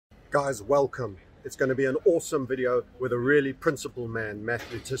Guys, welcome. It's going to be an awesome video with a really principled man, Matt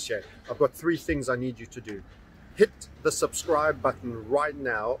Le Tissier. I've got three things I need you to do. Hit the subscribe button right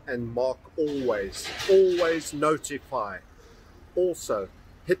now and mark always notify. Also,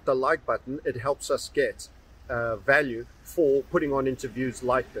 hit the like button. It helps us get value for putting on interviews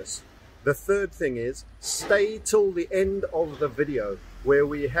like this. The third thing is stay till the end of the video where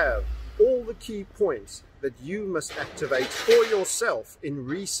we have all the key points that you must activate for yourself in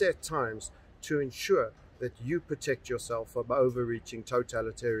reset times to ensure that you protect yourself from overreaching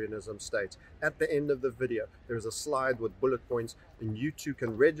totalitarianism states. At the end of the video, there is a slide with bullet points, and you too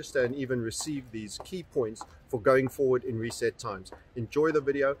can register and even receive these key points for going forward in reset times. Enjoy the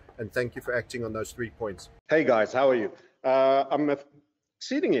video, and thank you for acting on those 3 points. Hey guys, how are you? I'm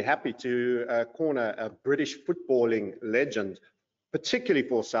exceedingly happy to corner a British footballing legend, particularly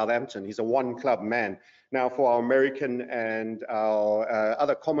for Southampton. He's a one-club man. Now, for our American and our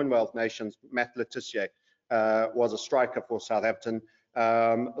other Commonwealth nations, Matt Le Tissier was a striker for Southampton.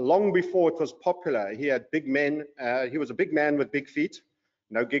 Long before it was popular, he had big men. He was a big man with big feet.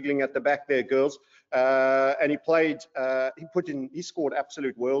 No giggling at the back there, girls. And he played, he scored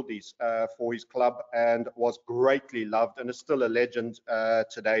absolute worldies for his club and was greatly loved and is still a legend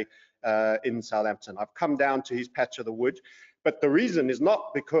today in Southampton. I've come down to his patch of the wood. But the reason is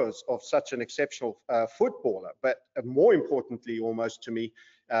not because of such an exceptional footballer, but more importantly, almost to me,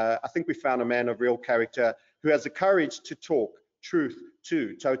 I think we found a man of real character who has the courage to talk truth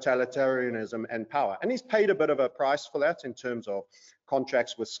to totalitarianism and power. And he's paid a bit of a price for that in terms of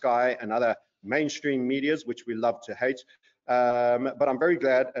contracts with Sky and other mainstream medias, which we love to hate. But I'm very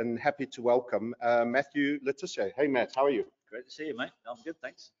glad and happy to welcome Matthew Le Tissier. Hey, Matt, how are you? Great to see you, mate. I'm good,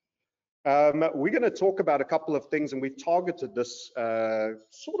 thanks. We're going to talk about a couple of things, and we've targeted this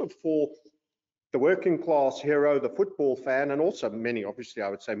sort of for the working class hero, the football fan, and also many, obviously, I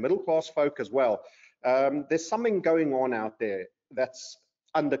would say middle class folk as well. There's something going on out there that's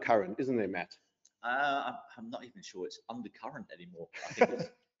undercurrent, isn't there, Matt? I'm not even sure it's undercurrent anymore. I think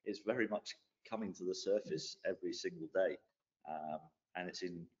it's very much coming to the surface every single day, and it's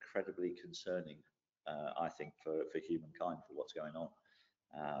incredibly concerning, I think, for humankind, for what's going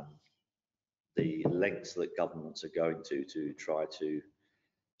on. The lengths that governments are going to try to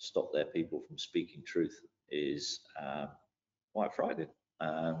stop their people from speaking truth is quite frightening.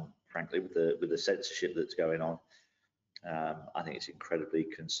 Frankly, with the censorship that's going on, I think it's incredibly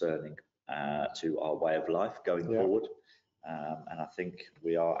concerning to our way of life going forward. And I think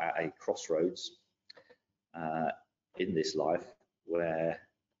we are at a crossroads in this life where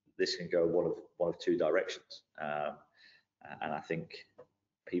this can go one of two directions. And I think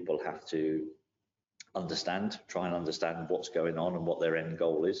people have to try and understand what's going on and what their end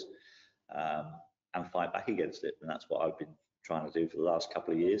goal is, and fight back against it. And that's what I've been trying to do for the last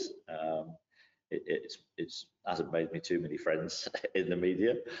couple of years. It hasn't made me too many friends in the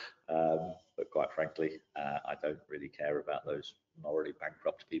media, but quite frankly, I don't really care about those morally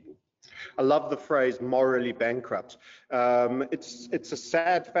bankrupt people. I love the phrase morally bankrupt. It's a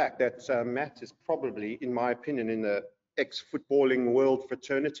sad fact that Matt is probably, in my opinion, in the ex-footballing world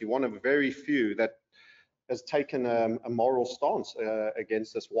fraternity, one of very few that has taken a moral stance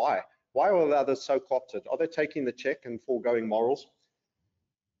against this. Why? Why are the others so co-opted? Are they taking the check and foregoing morals?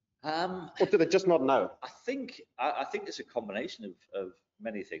 Or do they just not know? I think it's a combination of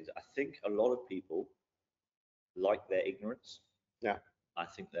many things. I think a lot of people like their ignorance. Yeah. I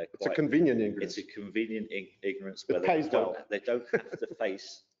think it's a convenient ignorance. It's a convenient ignorance where they don't have to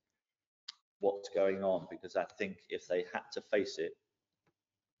face what's going on, because I think if they had to face it,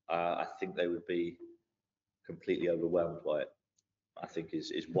 I think they would be completely overwhelmed by it. I think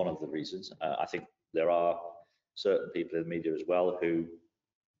is one of the reasons. I think there are certain people in the media as well who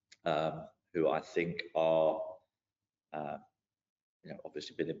I think are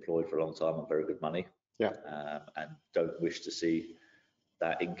obviously been employed for a long time on very good money, and don't wish to see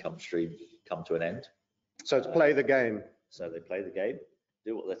that income stream come to an end. So to play the game. So they play the game,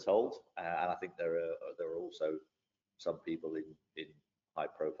 do what they're told, and I think there are also some people in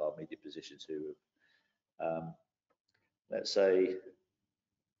high-profile media positions who have, let's say,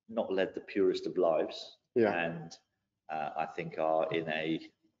 not led the purest of lives, and I think are in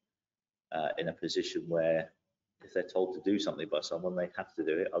a position where if they're told to do something by someone, they have to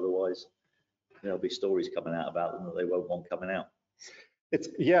do it. Otherwise, there'll be stories coming out about them that they won't want coming out. It's,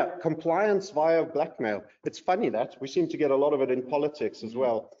 yeah, compliance via blackmail. It's funny that we seem to get a lot of it in politics as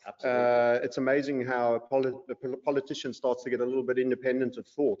well. Absolutely. It's amazing how a politician starts to get a little bit independent of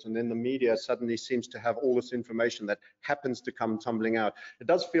thought, and then the media suddenly seems to have all this information that happens to come tumbling out. It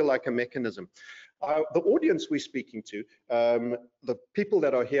does feel like a mechanism. The audience we're speaking to, the people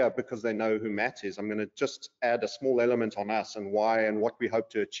that are here because they know who Matt is, I'm going to just add a small element on us and why and what we hope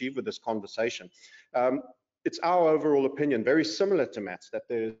to achieve with this conversation. It's our overall opinion, very similar to Matt's, that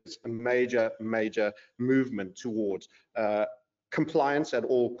there's a major movement towards compliance at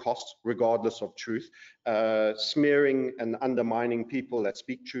all costs, regardless of truth, smearing and undermining people that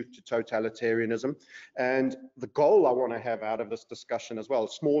speak truth to totalitarianism. And the goal I want to have out of this discussion as well, a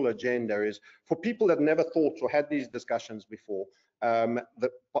small agenda, is for people that never thought or had these discussions before,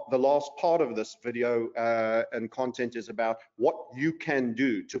 the last part of this video and content is about what you can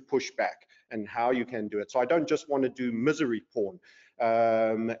do to push back and how you can do it. So I don't just want to do misery porn.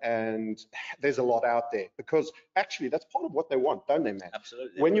 And there's a lot out there, because actually that's part of what they want, don't they, Matt?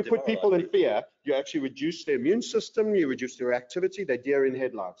 Absolutely. When you put people in fear, you actually reduce their immune system, you reduce their activity, they deer in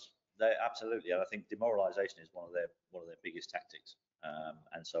headlines. Absolutely, and I think demoralization is one of their biggest tactics.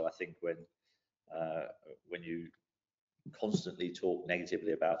 And so I think when you constantly talk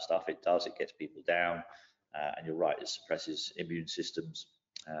negatively about stuff, it gets people down, and you're right, it suppresses immune systems,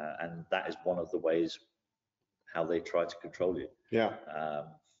 and that is one of the ways how they try to control you. Yeah.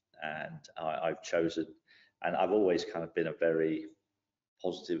 And I've chosen, and I've always kind of been a very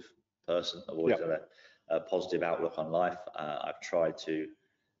positive person. I've always had a positive outlook on life. I've tried to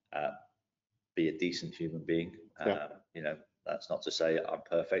be a decent human being. You know, that's not to say I'm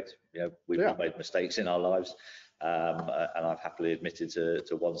perfect. You know, we've all made mistakes in our lives, and I've happily admitted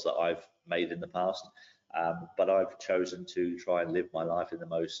to ones that I've made in the past. But I've chosen to try and live my life in the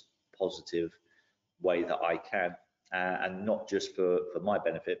most positive way that I can, and not just for my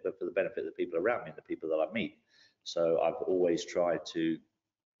benefit, but for the benefit of the people around me and the people that I meet. So I've always tried to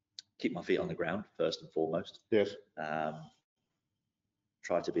keep my feet on the ground first and foremost. Yes.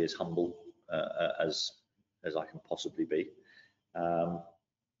 Try to be as humble as I can possibly be,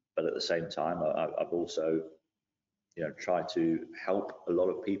 but at the same time, I've also, you know, tried to help a lot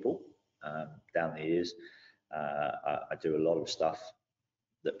of people down the years. I do a lot of stuff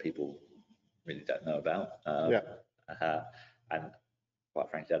that people really don't know about, and quite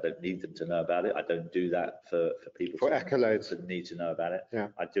frankly, I don't need them to know about it. I don't do that for people to need to know about it.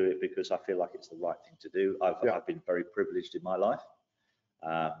 I do it because I feel like it's the right thing to do. I've been very privileged in my life.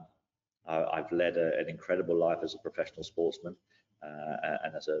 I've led an incredible life as a professional sportsman,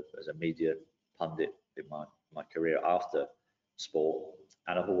 and as a media pundit in my career after sport.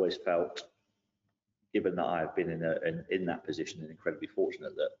 And I've always felt, given that I've been in that position and incredibly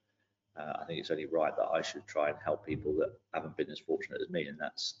fortunate, that I think it's only right that I should try and help people that haven't been as fortunate as me, and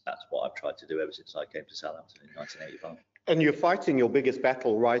that's what I've tried to do ever since I came to Southampton in 1985. And you're fighting your biggest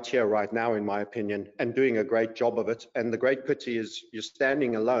battle right here, right now, in my opinion, and doing a great job of it. And the great pity is you're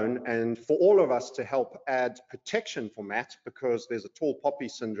standing alone. And for all of us to help add protection for Matt, because there's a tall poppy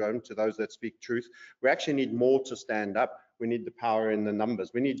syndrome to those that speak truth, we actually need more to stand up. We need the power in the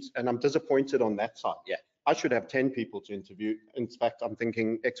numbers. We need, and I'm disappointed on that side. Yeah. I should have 10 people to interview. In fact, I'm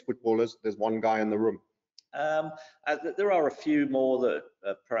thinking ex-footballers, there's one guy in the room. There are a few more that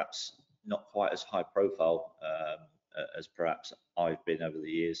are perhaps not quite as high profile as perhaps I've been over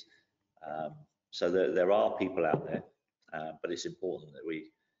the years. So there are people out there, but it's important that we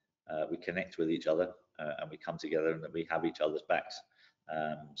connect with each other, and we come together, and that we have each other's backs.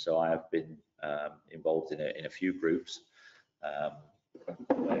 So I have been involved in a few groups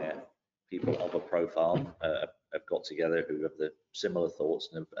where people of a profile have got together who have the similar thoughts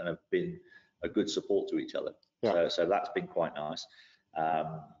and have been a good support to each other. So that's been quite nice,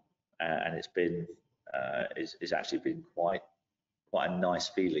 and it's actually been quite a nice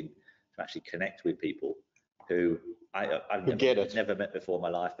feeling to actually connect with people who I've never met before in my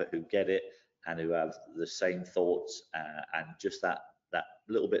life, but who get it and who have the same thoughts, and just that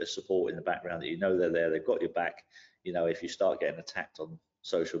little bit of support in the background, that you know they're there, they've got your back. You know, if you start getting attacked on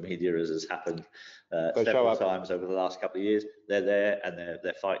social media, as has happened several times over the last couple of years, they're there and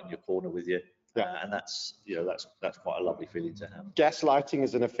they're fighting your corner with you. And that's quite a lovely feeling to have. Gaslighting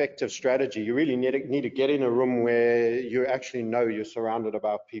is an effective strategy. You really need to get in a room where you actually know you're surrounded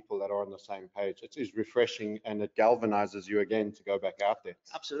about people that are on the same page. It is refreshing, and it galvanizes you again to go back out there.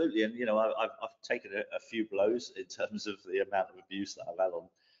 Absolutely, and you know, I've taken a few blows in terms of the amount of abuse that I've had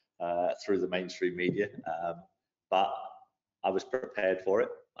on through the mainstream media, but I was prepared for it.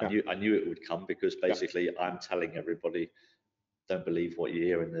 I knew it would come, because basically I'm telling everybody, don't believe what you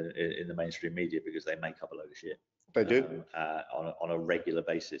hear in the mainstream media, because they make up a load of shit. They do. On a regular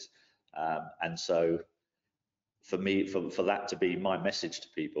basis. And so for me, for that to be my message to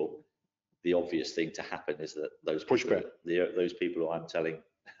people, the obvious thing to happen is that those people, those people who I'm telling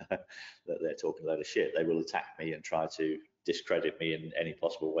that they're talking a load of shit, they will attack me and try to discredit me in any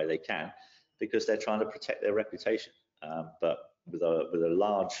possible way they can, because they're trying to protect their reputation. But with a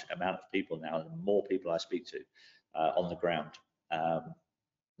large amount of people now, and the more people I speak to on the ground,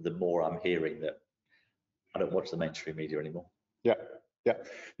 the more I'm hearing that I don't watch the mainstream media anymore. Yeah. Yeah,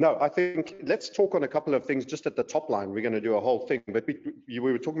 no, I think let's talk on a couple of things just at the top line. We're going to do a whole thing, but we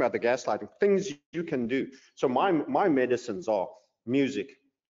were talking about the gaslighting, things you can do. So my medicines are music,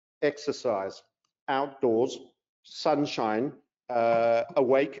 exercise, outdoors, sunshine,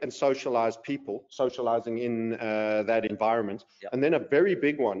 awake and socialized people, socializing in that environment. Yep. And then a very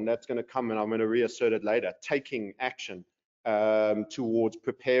big one that's going to come, and I'm going to reassert it later, taking action towards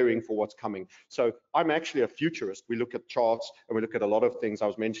preparing for what's coming. So I'm actually a futurist. We look at charts and we look at a lot of things. I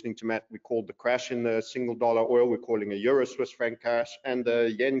was mentioning to Matt, we called the crash in the single dollar oil, we're calling a euro Swiss franc crash and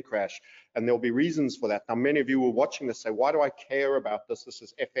a yen crash. And there'll be reasons for that. Now, many of you were watching this say, why do I care about this? This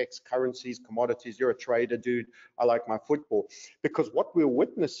is FX, currencies, commodities. You're a trader, dude. I like my football. Because what we're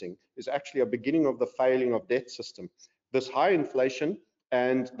witnessing is actually a beginning of the failing of debt system. This high inflation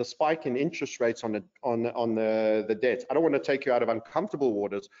and the spike in interest rates on the debt. I don't want to take you out of uncomfortable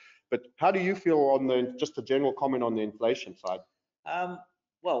waters, but how do you feel on just a general comment on the inflation side?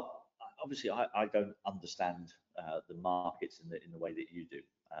 Well, obviously I don't understand the markets in the way that you do.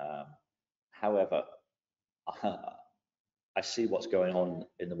 However, I see what's going on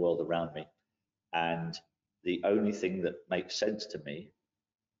in the world around me, and the only thing that makes sense to me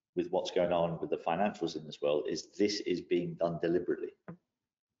with what's going on with the financials in this world is this is being done deliberately.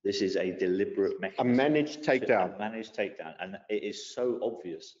 This is a deliberate mechanism. A managed takedown. A managed takedown. And it is so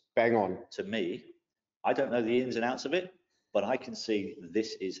obvious. Bang on. To me, I don't know the ins and outs of it, but I can see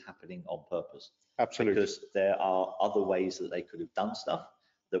this is happening on purpose. Absolutely. Because there are other ways that they could have done stuff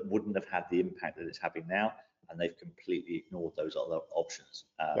that wouldn't have had the impact that it's having now, and they've completely ignored those other options.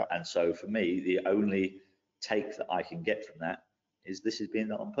 And so for me, the only take that I can get from that is this is being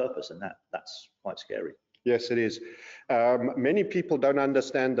done on purpose, and that's quite scary. Yes, it is. Many people don't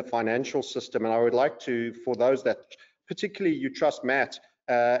understand the financial system, and I would like to, for those that particularly you trust Matt,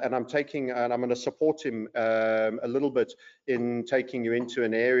 and I'm going to support him a little bit in taking you into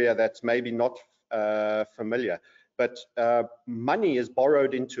an area that's maybe not familiar. But money is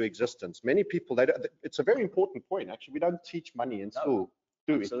borrowed into existence. Many people, it's a very important point. Actually, we don't teach money in school,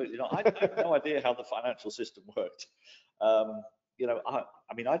 do we? Absolutely not. I have no idea how the financial system worked. I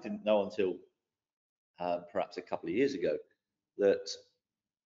mean, I didn't know until perhaps a couple of years ago that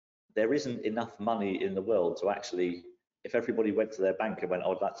there isn't enough money in the world to actually, if everybody went to their bank and went, I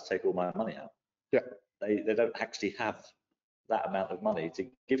would like to take all my money out. Yeah. They don't actually have that amount of money to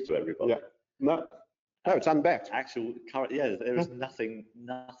give to everybody. Yeah. No, it's unbacked. Actual current, there is nothing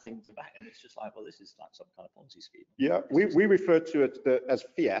to back, and it's just like, well, this is like some kind of Ponzi scheme. Yeah, we refer to it as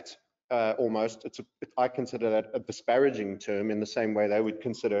fiat. Almost, I consider that a disparaging term in the same way they would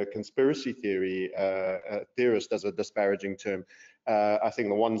consider a conspiracy theorist as a disparaging term. I think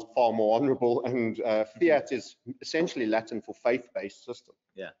the one's far more honorable, and fiat is essentially Latin for faith-based system.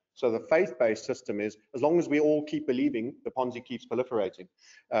 Yeah. So the faith-based system is, as long as we all keep believing, the Ponzi keeps proliferating.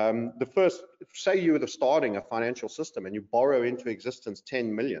 Say you were starting a financial system and you borrow into existence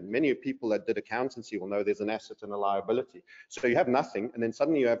 10 million. Many people that did accountancy will know there's an asset and a liability. So you have nothing, and then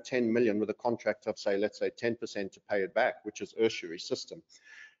suddenly you have 10 million with a contract of, let's say 10% to pay it back, which is usury system.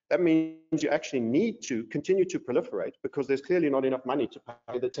 That means you actually need to continue to proliferate because there's clearly not enough money to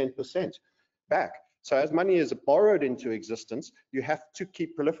pay the 10% back. So as money is borrowed into existence, you have to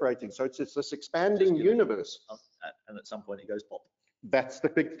keep proliferating. So it's this expanding universe. And at some point it goes pop. That's the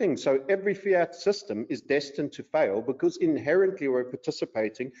big thing. So every fiat system is destined to fail because inherently we're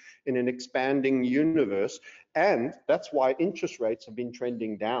participating in an expanding universe. And that's why interest rates have been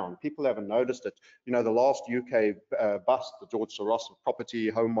trending down. People haven't noticed it. You know, the last UK bust, the George Soros property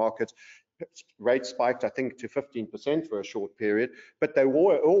home market, rates spiked, I think, to 15% for a short period, but they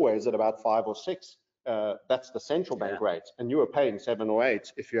were always at about 5 or 6. That's the central bank rate, and you were paying 7 or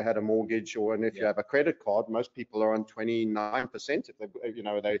 8 if you had a mortgage, and if you have a credit card. Most people are on 29% if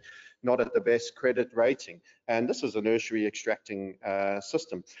they're not at the best credit rating. And this is an usury extracting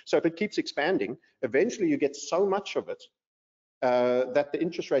system. So if it keeps expanding, eventually you get so much of it that the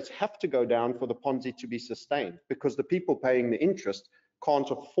interest rates have to go down for the Ponzi to be sustained, because the people paying the interest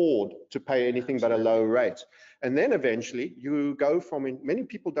can't afford to pay anything but a low rate. And then eventually you go from, many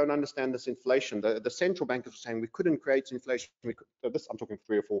people don't understand this inflation. The central bankers were saying we couldn't create inflation. I'm talking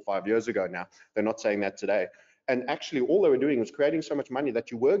 3 or 4 or 5 years ago now. They're not saying that today. And actually, all they were doing was creating so much money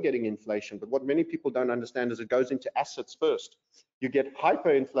that you were getting inflation. But what many people don't understand is it goes into assets first. You get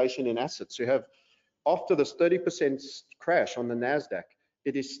hyperinflation in assets. You have, after this 30% crash on the NASDAQ,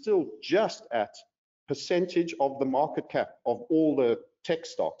 it is still just at percentage of the market cap of all the tech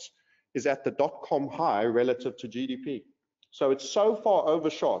stocks is at the .com high relative to GDP. So it's so far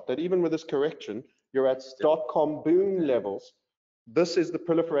overshot that even with this correction, you're at .com boom levels. This is the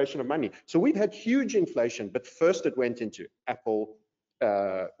proliferation of money. So we've had huge inflation, but first it went into Apple,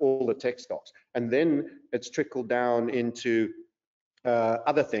 all the tech stocks, and then it's trickled down into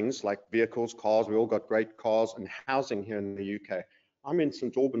other things like vehicles, cars. We all got great cars, and housing here in the UK. I'm in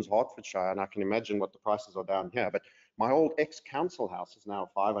St Albans, Hertfordshire, and I can imagine what the prices are down here. But my old ex-council house is now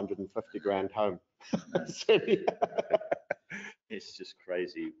 550 grand home. It's just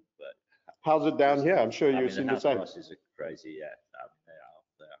crazy. But how's it down here? I'm sure you've seen the same. The prices are crazy. Yeah,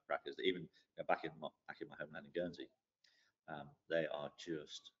 they are crackers. Even back in my homeland in Guernsey, they are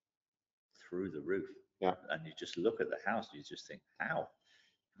just through the roof. Yeah. And you just look at the house, you just think, how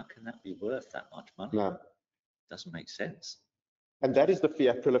can that be worth that much money? No. It doesn't make sense. And that is the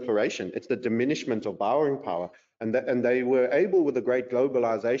fiat proliferation. It's the diminishment of borrowing power. And they were able, with the great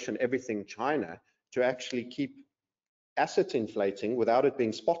globalization, everything China, to actually keep assets inflating without it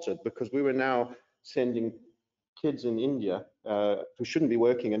being spotted, because we were now sending kids in India who shouldn't be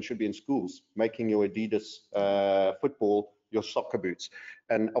working and should be in schools, making your Adidas football your soccer boots.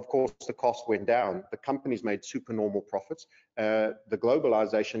 And of course, the cost went down. The companies made supernormal profits. The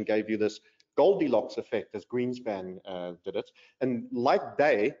globalization gave you this Goldilocks effect, as Greenspan did it. And like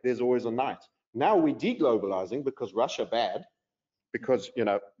day, there's always a night. Now we're deglobalizing because Russia bad, because, you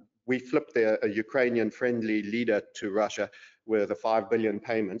know, we flipped a Ukrainian-friendly leader to Russia with a 5 billion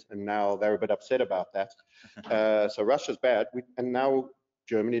payment, and now they're a bit upset about that. So Russia's bad, and now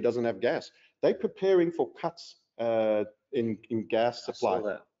Germany doesn't have gas. They're preparing for cuts in gas supply.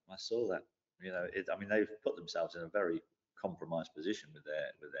 I saw that. You know, I mean, they've put themselves in a very compromised position with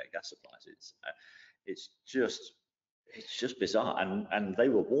their gas supplies. It's just bizarre, and they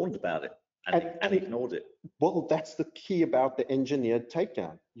were warned about it and ignored it. Well, that's the key about the engineered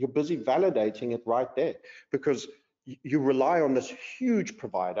takedown. You're busy validating it right there, because you rely on this huge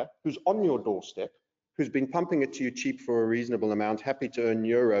provider who's on your doorstep, who's been pumping it to you cheap for a reasonable amount, happy to earn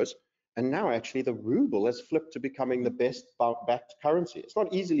euros. And now actually the ruble has flipped to becoming the best backed currency. It's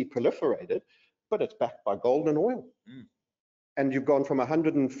not easily proliferated, but it's backed by gold and oil. And you've gone from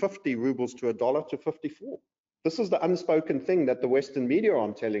 150 rubles to $1 to 54. This is the unspoken thing that the Western media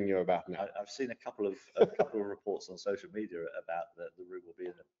aren't telling you about now. I've seen a couple of reports on social media about the ruble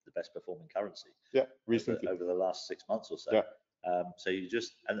being the best performing currency. Yeah, recently over the last 6 months or so. Yeah. So you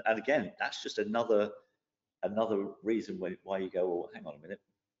just and again, that's just another reason why you go, well, hang on a minute.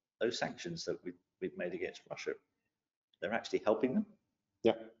 Those sanctions that we've made against Russia, they're actually helping them.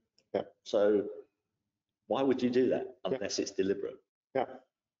 Yeah, yeah. So why would you do that unless it's deliberate? Yeah,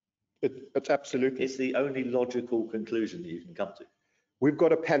 it's absolutely. It's the only logical conclusion that you can come to. We've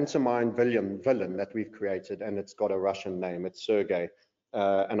got a pantomime villain that we've created, and it's got a Russian name. It's Sergei,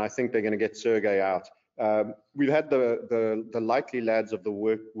 and I think they're going to get Sergei out. We've had the likely lads of the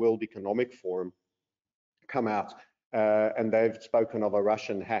World Economic Forum come out. And they've spoken of a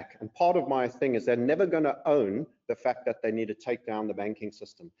Russian hack. And part of my thing is they're never going to own the fact that they need to take down the banking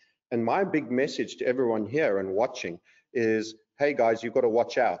system. And my big message to everyone here and watching is, hey guys, you've got to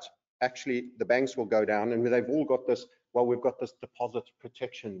watch out. Actually, the banks will go down, and they've all got this, well, we've got this deposit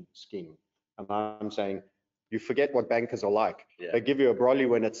protection scheme. And I'm saying, you forget what bankers are like. Yeah. They give you a brolly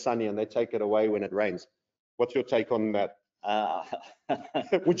when it's sunny and they take it away when it rains. What's your take on that?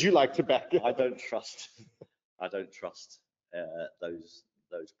 Would you like to back it? I don't trust those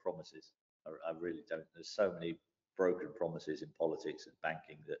promises. I really don't. There's so many broken promises in politics and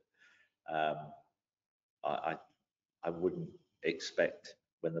banking that I wouldn't expect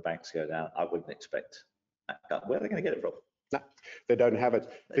when the banks go down. I wouldn't expect. Where are they going to get it from? No, they don't have it.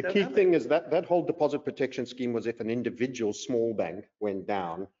 The key thing is that whole deposit protection scheme was if an individual small bank went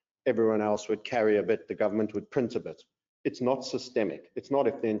down, everyone else would carry a bit, the government would print a bit. It's not systemic. It's not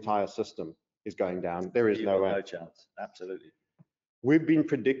if the entire system is going down. There is no chance. Absolutely. We've been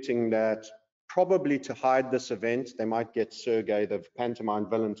predicting that probably to hide this event, they might get Sergei, the pantomime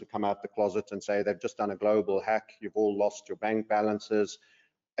villain, to come out the closet and say they've just done a global hack. You've all lost your bank balances,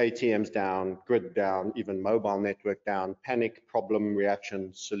 ATMs down, grid down, even mobile network down, panic, problem,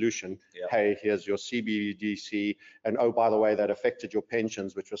 reaction, solution. Yep. Hey, here's your CBDC. And oh, by the way, that affected your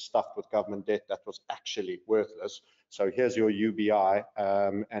pensions, which was stuffed with government debt that was actually worthless. So here's your UBI,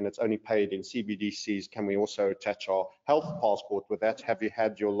 and it's only paid in CBDCs. Can we also attach our health passport with that? Have you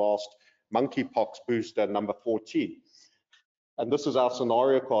had your last monkeypox booster number 14. And this is our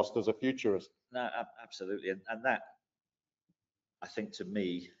scenario cost as a futurist. No, absolutely. And that, I think, to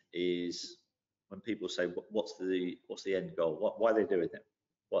me, is when people say, what's the end goal? Why are they doing it?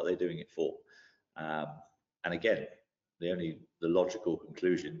 What are they doing it for? And again, the logical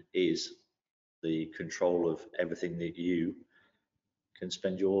conclusion is the control of everything that you can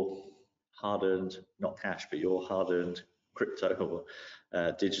spend your hard-earned, not cash, but your hard-earned crypto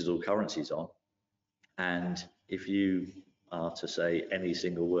or digital currencies on. And if you are to say any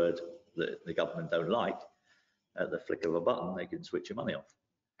single word that the government don't like, at the flick of a button, they can switch your money off.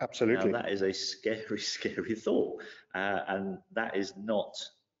 Absolutely. Now, that is a scary, scary thought. And that is not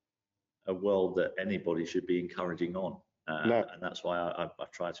a world that anybody should be encouraging on. No. And that's why I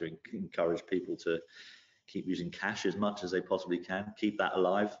try to encourage people to keep using cash as much as they possibly can, keep that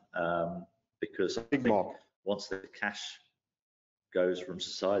alive, because I think once the cash goes from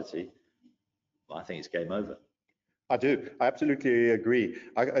society, I think it's game over. I do. I absolutely agree.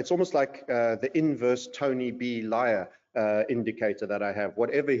 It's almost like the inverse Tony B. liar indicator that I have.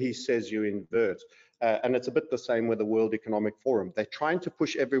 Whatever he says, you invert. And it's a bit the same with the World Economic Forum. They're trying to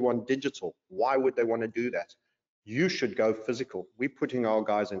push everyone digital. Why would they want to do that? You should go physical. We're putting our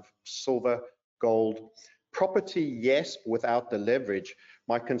guys in silver, gold, property, yes, without the leverage.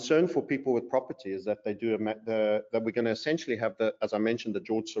 My concern for people with property is that they do that we're going to essentially have the, as I mentioned, the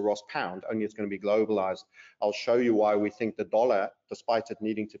George Soros pound, only it's going to be globalized. I'll show you why we think the dollar, despite it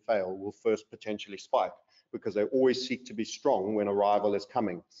needing to fail, will first potentially spike, because they always seek to be strong when a rival is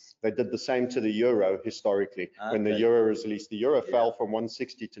coming. They did the same to the euro historically. Okay. When the euro was released, the euro fell from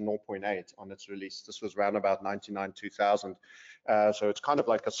 160 to 0.8 on its release. This was around about 99, 2000. So it's kind of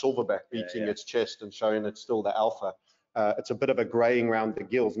like a silverback beating its chest and showing it's still the alpha. It's a bit of a graying around the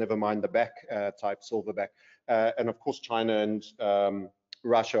gills, never mind the back type silverback. And of course, China and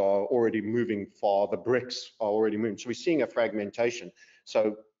Russia are already moving far. The BRICS are already moving. So we're seeing a fragmentation.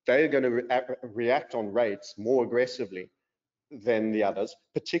 So they're going to react on rates more aggressively than the others,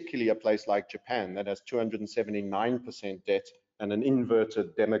 particularly a place like Japan that has 279% debt and an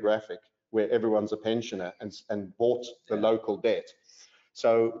inverted demographic where everyone's a pensioner and bought the local debt.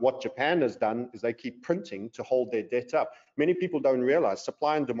 So what Japan has done is they keep printing to hold their debt up. Many people don't realize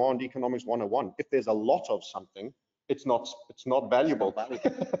supply and demand economics 101. If there's a lot of something, it's not valuable.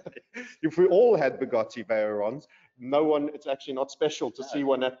 If we all had Bugatti Veyrons, no one, it's actually not special to see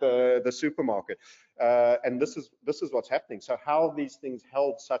one at the supermarket. And this is what's happening. So how these things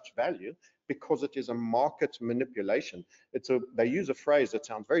held such value? Because it is a market manipulation. They use a phrase that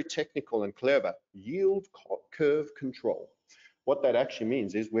sounds very technical and clever: yield curve control. What that actually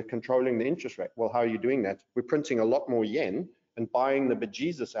means is we're controlling the interest rate. Well, how are you doing that? We're printing a lot more yen and buying the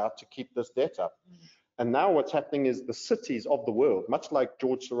bejesus out to keep this debt up. And now what's happening is the cities of the world, much like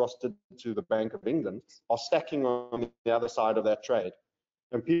George Soros did to the Bank of England, are stacking on the other side of that trade.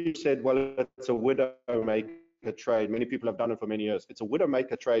 And people said, well, it's a widow-maker trade. Many people have done it for many years. It's a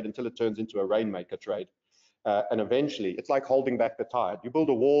widow-maker trade until it turns into a rainmaker trade. And eventually, it's like holding back the tide. You build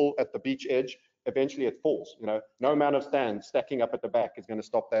a wall at the beach edge, eventually it falls. No amount of stands stacking up at the back is going to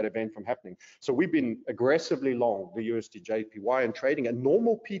stop that event from happening. So we've been aggressively long the USD JPY and trading, and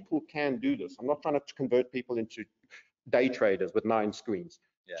normal people can do this. I'm not trying to convert people into day traders with 9 screens.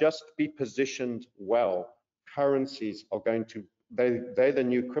 Just be positioned well. Currencies are going to, they're the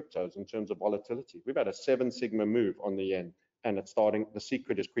new cryptos in terms of volatility. We've had a 7 sigma move on the yen, and it's starting, the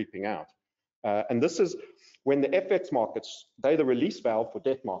secret is creeping out. And this is when the FX markets, they're the release valve for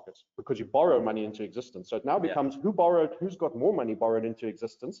debt markets, because you borrow money into existence. So it now becomes who's got more money borrowed into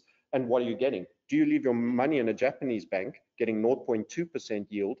existence, and what are you getting? Do you leave your money in a Japanese bank getting 0.2%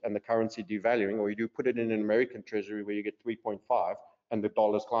 yield and the currency devaluing, or do you put it in an American treasury where you get 3.5 and the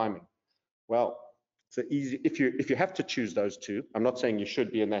dollar's climbing? Well, so easy. If you have to choose those two, I'm not saying you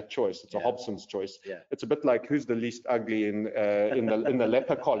should be in that choice. It's a Hobson's choice. It's a bit like who's the least ugly in the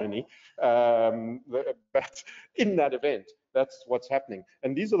leper colony. But in that event, that's what's happening.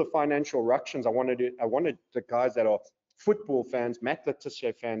 And these are the financial ructions I wanted the guys that are football fans, Matt Le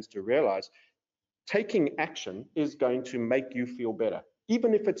Tissier fans, to realize taking action is going to make you feel better,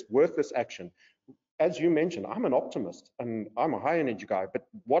 even if it's worthless action. As you mentioned, I'm an optimist and I'm a high energy guy, but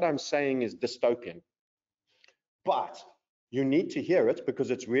what I'm saying is dystopian. But you need to hear it because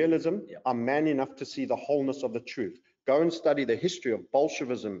it's realism. I'm man enough to see the wholeness of the truth. Go and study the history of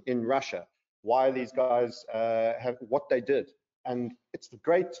Bolshevism in Russia, why these guys have what they did. And it's the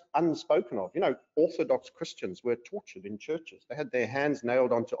great unspoken of. Orthodox Christians were tortured in churches. They had their hands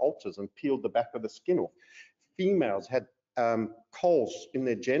nailed onto altars and peeled the back of the skin off. Females had coals in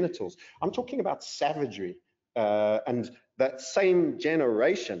their genitals. I'm talking about savagery. And that same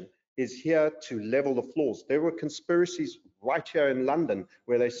generation is here to level the floors. There were conspiracies right here in London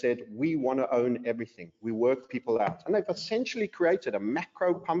where they said, we want to own everything. We work people out. And they've essentially created a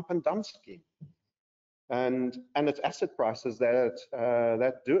macro pump and dump scheme. And it's asset prices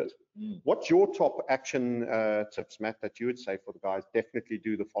that do it. What's your top action tips, Matt, that you would say for the guys? Definitely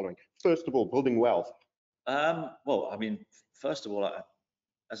do the following. First of all, building wealth. Well, I mean, first of all,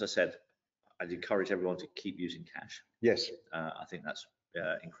 as I said, I'd encourage everyone to keep using cash. Yes. I think that's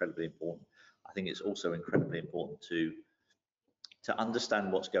incredibly important. I think it's also incredibly important to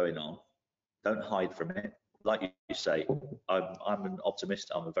understand what's going on. Don't hide from it. Like you say, I'm an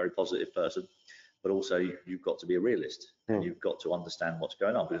optimist. I'm a very positive person, but also you've got to be a realist, and you've got to understand what's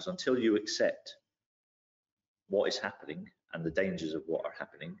going on, because until you accept what is happening and the dangers of what are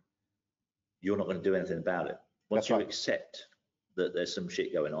happening, you're not going to do anything about it. Once you accept that there's some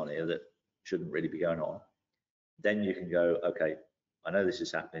shit going on here that shouldn't really be going on, then you can go, okay, I know this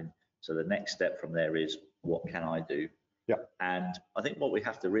is happening. So the next step from there is, what can I do? Yeah. And I think what we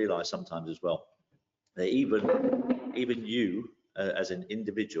have to realize sometimes as well, that even you as an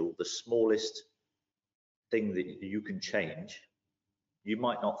individual, the smallest thing that you can change, you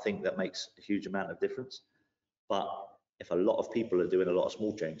might not think that makes a huge amount of difference, but if a lot of people are doing a lot of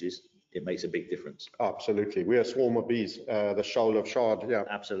small changes, it makes a big difference. Absolutely. We're a swarm of bees, the shoal of shard. Yeah.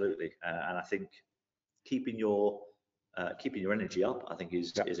 Absolutely. And I think keeping your energy up, I think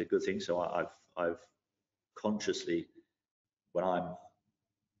is a good thing. So I've consciously, when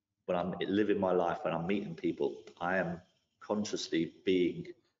I'm living my life, when I'm meeting people, I am consciously being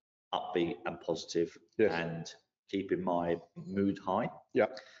upbeat and positive, and keeping my mood high. Yeah.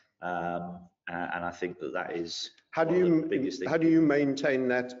 And I think that is how do you maintain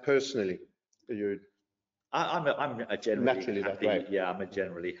that personally? I'm a generally happy. Yeah, I'm a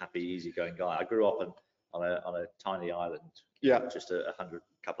generally happy, easygoing guy. I grew up on a tiny island. Just a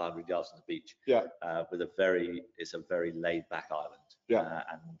couple hundred yards from the beach. Yeah. It's a very laid back island. Yeah.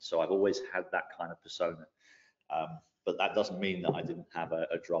 And so I've always had that kind of persona. But that doesn't mean that I didn't have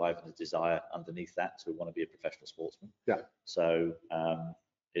a drive and a desire underneath that to want to be a professional sportsman. Yeah. So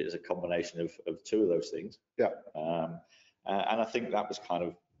it is a combination of two of those things. Yeah. And I think that was kind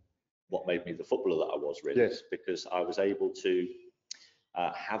of what made me the footballer that I was, really. Yes. Because I was able to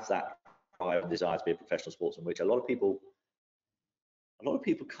have that drive and desire to be a professional sportsman, which a lot of people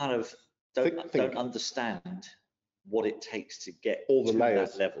kind of don't understand what it takes to get all the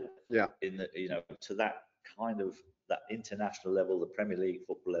layers. That level. Yeah. In the, to that kind of that international level, the Premier League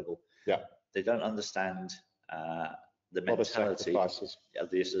football level. Yeah. They don't understand the mentality,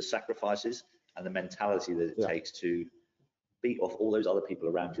 the sacrifices and the mentality that it takes to beat off all those other people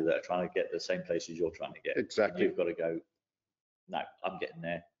around you that are trying to get the same place as you're trying to get. Exactly. And you've got to go, no, I'm getting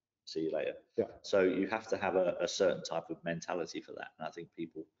there. See you later. Yeah. So you have to have a certain type of mentality for that. And I think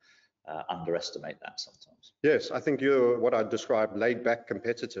people underestimate that sometimes. Yes, I think you're what I'd describe laid back,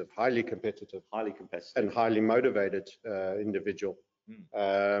 competitive, highly competitive, and highly motivated individual,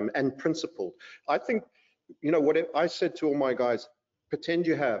 and principled. I think, what I said to all my guys, pretend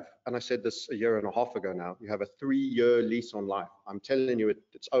you have, and I said this a year and a half ago now, you have a 3-year lease on life. I'm telling you,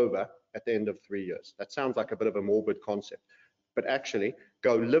 it's over at the end of 3 years. That sounds like a bit of a morbid concept, but actually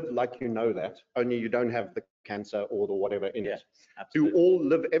go live like you know that, only you don't have the cancer or the whatever in it. Absolutely. You all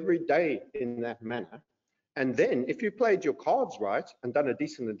live every day in that manner. And then if you played your cards right and done a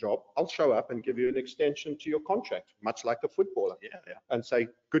decent job, I'll show up and give you an extension to your contract, much like a footballer. And say,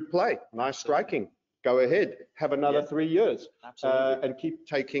 good play, nice striking. Go ahead, have another 3 years, and keep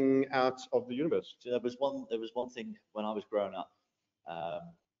taking out of the universe. So there was one thing when I was growing up.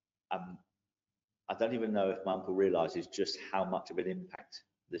 I don't even know if my uncle realizes just how much of an impact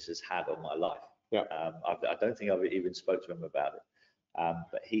this has had on my life. Yeah. I don't think I've even spoke to him about it.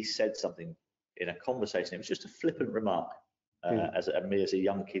 But he said something in a conversation. It was just a flippant remark as a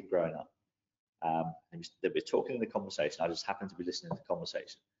young kid growing up. They were talking in the conversation. I just happened to be listening to the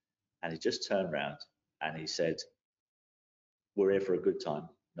conversation. And he just turned around and he said, "We're here for a good time,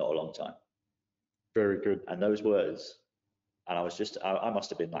 not a long time." Very good. And those words, and I must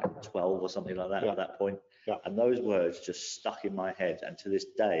have been like 12 or something like that at that point. Yeah. And those words just stuck in my head. And to this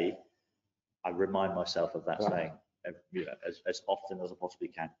day, I remind myself of that saying, as often as I possibly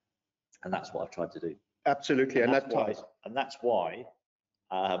can. And that's what I've tried to do. Absolutely. And that's why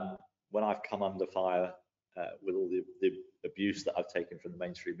when I've come under fire with all the abuse that I've taken from the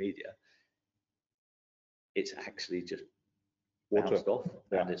mainstream media, it's actually just bounced off,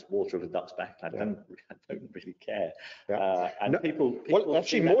 and it's water of a duck's back. I don't really care. And no, people well,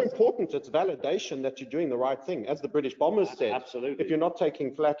 actually, more important, it's validation that you're doing the right thing. As the British bombers said, absolutely. If you're not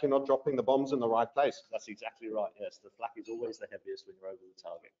taking flak, you're not dropping the bombs in the right place. That's exactly right. Yes, the flak is always the heaviest when you're over the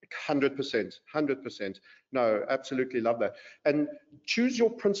target. 100%, 100%. No, absolutely love that. And choose your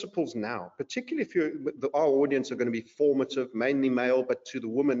principles now, particularly if our audience are going to be formative, mainly male, but to the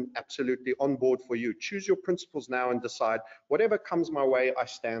woman, absolutely on board for you. Choose your principles now and decide, whatever comes my way, I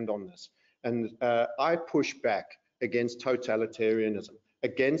stand on this. And I push back against totalitarianism,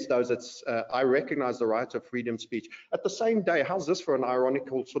 against those that's, I recognize the right of freedom of speech. At the same day, how's this for an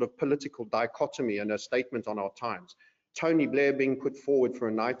ironical sort of political dichotomy and a statement on our times? Tony Blair being put forward for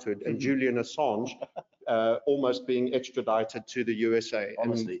a knighthood and Julian Assange almost being extradited to the USA.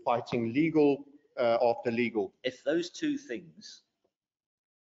 Honestly, and fighting legal after legal. If those two things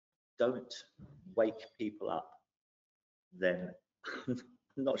don't wake people up, then I'm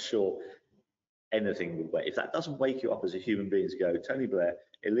not sure anything would wake. If that doesn't wake you up as a human being to go, Tony Blair,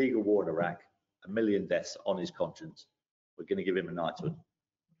 illegal war in Iraq, 1 million deaths on his conscience, we're going to give him a knighthood.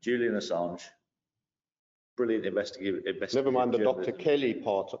 Julian Assange, brilliant investigative. Never mind the Dr. Kelly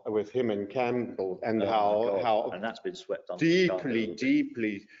part with him and Campbell and how and that's been swept under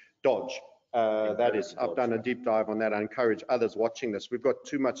deeply dodged. That is, I've done a deep dive on that. I encourage others watching this. We've got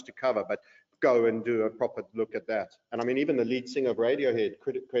too much to cover, but go and do a proper look at that. And I mean, even the lead singer of Radiohead,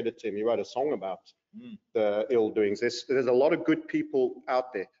 credit to him, he wrote a song about the ill doings. There's a lot of good people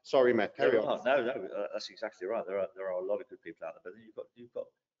out there. Sorry, Matt, carry on. No, that's exactly right. There are a lot of good people out there, but then you've got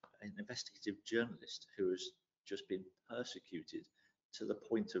an investigative journalist who has just been persecuted to the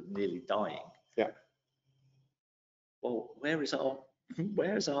point of nearly dying. Yeah. Well, where's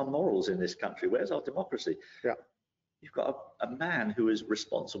our morals in this country? Where's our democracy? Yeah. You've got a man who is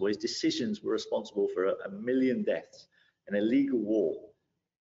responsible, his decisions were responsible for 1 million deaths, an illegal war,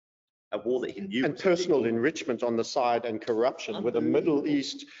 a war that he knew. And personal enrichment on the side and corruption with the Middle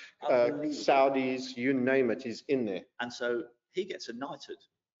East, Saudis, you name it, he's in there. And so he gets a knighthood.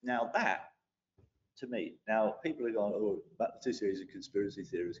 Now that, to me, now people are going, oh, Matt Le Tissier is a conspiracy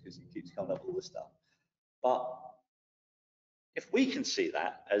theorist because he keeps coming up with all this stuff. But if we can see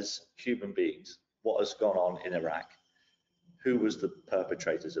that as human beings, what has gone on in Iraq, who was the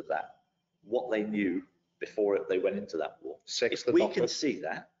perpetrators of that, what they knew before they went into that war. If we can see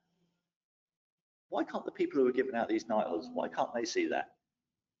that, why can't the people who are giving out these knighthoods, why can't they see that?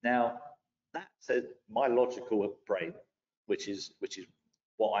 Now, that said, my logical brain, which is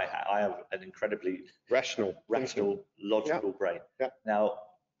what I have an incredibly rational, logical brain. Yeah. Now,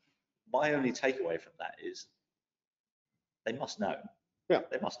 my only takeaway from that is they must know. Yeah.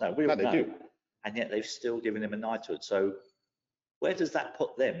 They must know. We all know. Do. And yet they've still given him a knighthood. So where does that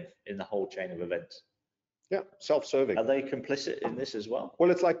put them in the whole chain of events? Yeah, self-serving. Are they complicit in this as well? Well,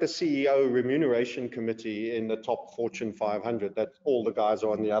 it's like the CEO remuneration committee in the top Fortune 500, that all the guys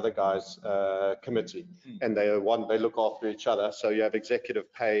are on the other guy's committee, and they look after each other. So you have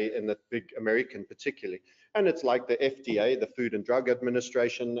executive pay in the big American particularly. And it's like the FDA, the Food and Drug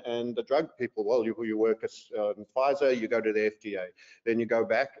Administration, and the drug people. Well, you work at Pfizer, you go to the FDA, then you go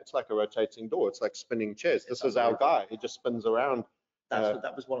back. It's like a rotating door. It's like spinning chairs. This is our guy. He just spins around.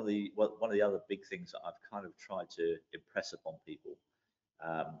 That was one of the other big things that I've kind of tried to impress upon people,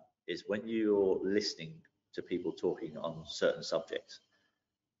 is when you're listening to people talking on certain subjects,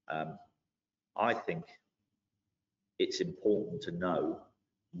 I think it's important to know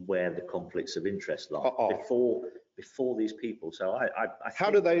where the conflicts of interest lie before these people. So I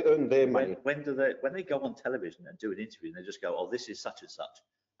how do they earn their money? When they go on television and do an interview and they just go, oh, this is such and such,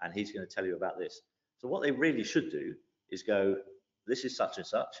 and he's going to tell you about this. So what they really should do is go, this is such and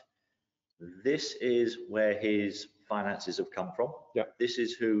such. This is where his finances have come from. Yeah. This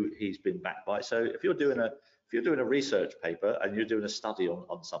is who he's been backed by. So if you're doing a research paper and you're doing a study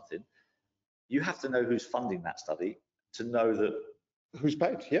on something, you have to know who's funding that study to know that who's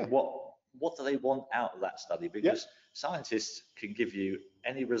paid. Yeah. What do they want out of that study? Because scientists can give you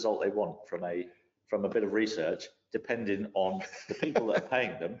any result they want from a bit of research, depending on the people that are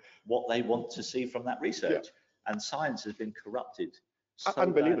paying them, what they want to see from that research. Yeah. And science has been corrupted so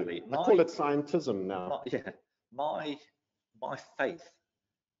unbelievably. I call it scientism now. My faith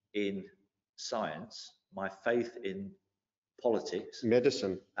in science, my faith in politics,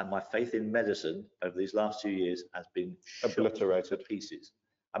 medicine, and my faith in medicine over these last 2 years has been obliterated to pieces.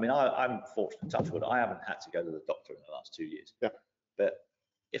 I mean, I'm fortunate, touch wood, I haven't had to go to the doctor in the last 2 years. Yeah. But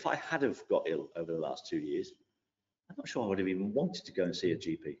if I had have got ill over the last 2 years, I'm not sure I would have even wanted to go and see a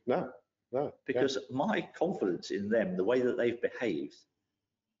GP. No. Because my confidence in them, the way that they've behaved,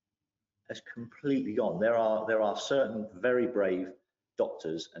 has completely gone. There are certain very brave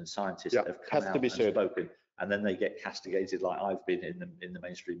doctors and scientists that have come out and spoken, and then they get castigated like I've been in the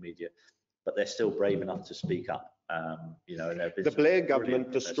mainstream media, but they're still brave enough to speak up. You know, and the Blair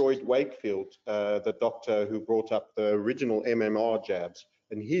government destroyed Wakefield, the doctor who brought up the original MMR jabs,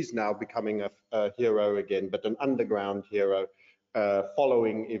 and he's now becoming a hero again, but an underground hero,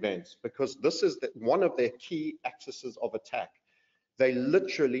 following events, because this is one of their key axes of attack. They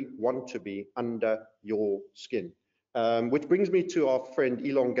literally want to be under your skin. Which brings me to our friend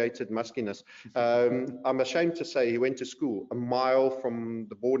elongated muskiness. I'm ashamed to say he went to school a mile from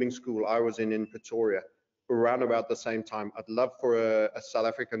the boarding school I was in Pretoria, around about the same time. I'd love for a South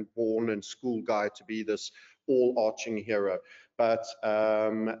African born and school guy to be this all-arching hero, but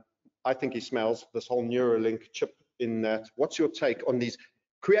I think he smells this whole Neuralink chip in that. What's your take on these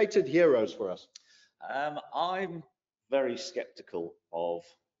created heroes for us? I'm very skeptical of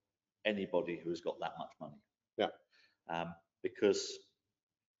anybody who has got that much money. Yeah. Because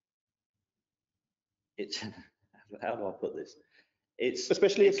it's, how do I put this? It's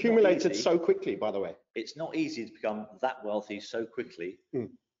especially accumulated so quickly, by the way. It's not easy to become that wealthy so quickly.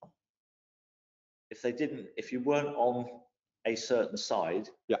 If you weren't on a certain side,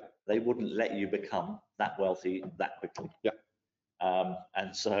 they wouldn't let you become that wealthy that quickly.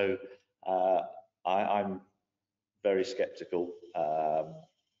 And so I'm very skeptical. I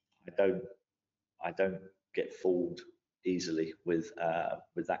don't get fooled easily with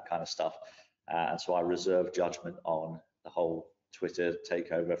that kind of stuff, and so I reserve judgment on the whole Twitter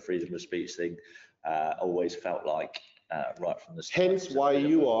takeover, freedom of speech thing. Always felt like right from the start. Hence why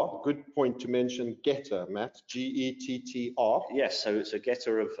you are, good point to mention, Getter, Matt, Gettr. Yes, so it's a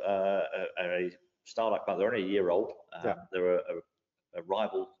Getter of a startup. They're only a year old. They're a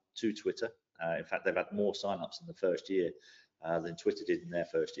rival to Twitter. In fact, they've had more signups in the first year than Twitter did in their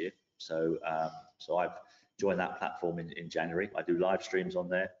first year. So I've joined that platform in January. I do live streams on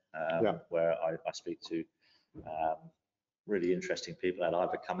there where I speak to really interesting people. I had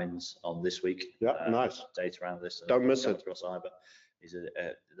Ivor Cummins on this week. Nice. Data analyst. Don't miss it. Across Ivor.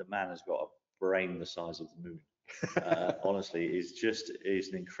 The man has got a brain the size of the moon. Honestly, he's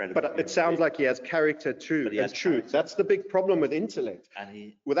an incredible. But it sounds like he has character too, and truth. That's the big problem with intellect.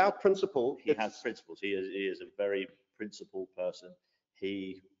 And without principle, he has principles. He is a very principled person.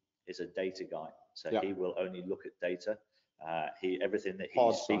 He is a data guy, so he will only look at data. Everything that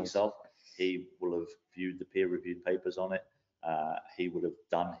he speaks of, he will have viewed the peer-reviewed papers on it. He would have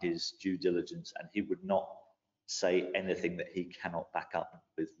done his due diligence, and he would not say anything that he cannot back up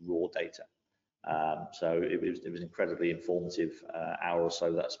with raw data. So it was incredibly informative hour or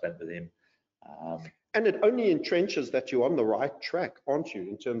so that I spent with him. And it only entrenches that you're on the right track, aren't you,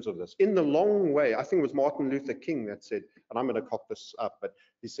 in terms of this? In the long way, I think it was Martin Luther King that said, and I'm going to cock this up, but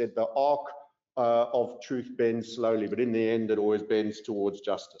he said the arc of truth bends slowly, but in the end, it always bends towards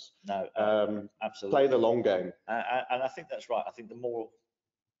justice. No, absolutely. Play the long game. And I think that's right. I think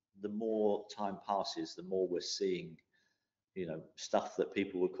the more time passes, the more we're seeing, stuff that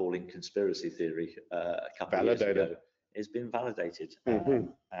people were calling conspiracy theory a couple of years ago. It's been validated.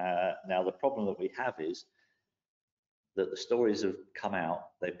 Now, the problem that we have is that the stories have come out,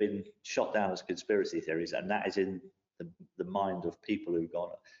 they've been shot down as conspiracy theories, and that is in the mind of people who've gone.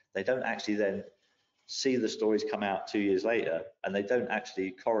 They don't actually then see the stories come out 2 years later, and they don't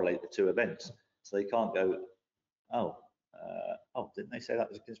actually correlate the two events. So they can't go, didn't they say that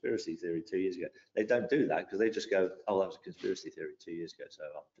was a conspiracy theory 2 years ago? They don't do that because they just go, that was a conspiracy theory 2 years ago, so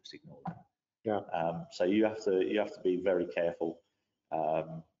I'll just ignore that. So you have to be very careful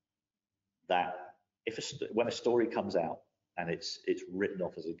that when a story comes out and it's written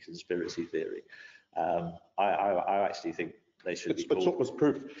off as a conspiracy theory, I actually think they should be called. It's almost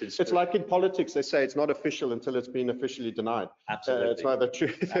proof. It's like in politics, they say it's not official until it's been officially denied. Absolutely, it's neither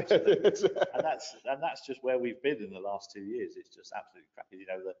true. and that's just where we've been in the last 2 years. It's just absolutely crappy.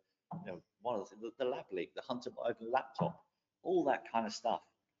 One of the things, the lab leak, the Hunter Biden laptop, all that kind of stuff,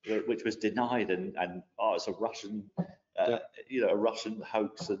 which was denied, and it's a Russian, a Russian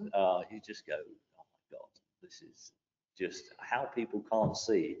hoax, and you just go, oh my God, this is just how people can't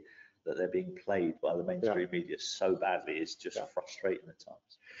see that they're being played by the mainstream media so badly is just frustrating at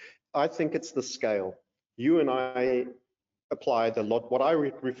times. I think it's the scale. You and I apply what I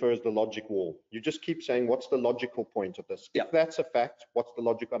refer as the logic wall. You just keep saying, what's the logical point of this? If that's a fact, what's the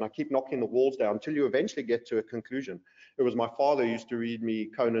logic? And I keep knocking the walls down until you eventually get to a conclusion. It was my father who used to read me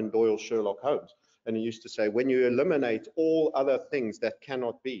Conan Doyle's Sherlock Holmes. And he used to say, when you eliminate all other things that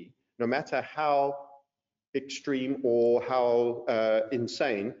cannot be, no matter how extreme or how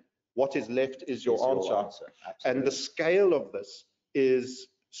insane, what is left is your answer. And the scale of this is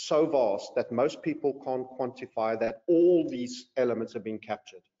so vast that most people can't quantify that all these elements have been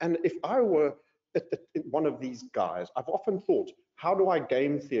captured. And if I were one of these guys, I've often thought, how do I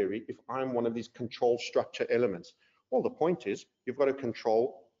game theory if I'm one of these control structure elements? Well, the point is, you've got to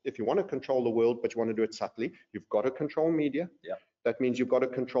control, if you want to control the world, but you want to do it subtly, you've got to control media. Yeah. That means you've got to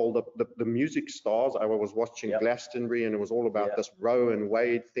control the music stars. I was watching Glastonbury, and it was all about this Roe and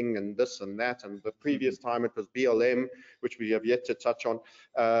Wade thing and this and that. And the previous time it was BLM, which we have yet to touch on.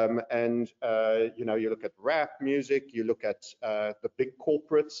 You know, you look at rap music, you look at the big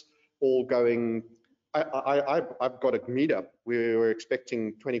corporates all going. I've got a meetup. We were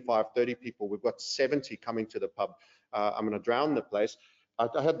expecting 25, 30 people. We've got 70 coming to the pub. I'm going to drown the place.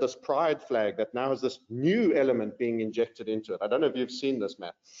 I had this pride flag that now has this new element being injected into it. I don't know if you've seen this,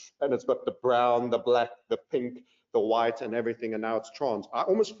 Matt. And it's got the brown, the black, the pink, the white, and everything, and now it's trans. I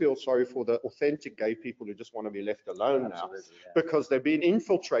almost feel sorry for the authentic gay people who just want to be left alone now, because they've been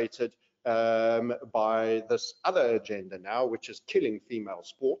infiltrated by this other agenda now, which is killing female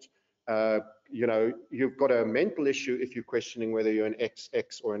sport. You know, you've got a mental issue if you're questioning whether you're an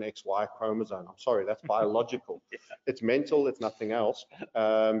XX or an XY chromosome. I'm sorry, that's biological. It's mental, it's nothing else.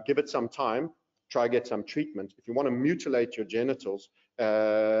 Give it some time, try get some treatment. If you want to mutilate your genitals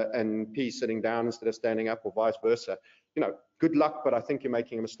and pee sitting down instead of standing up, or vice versa, you know, good luck, but I think you're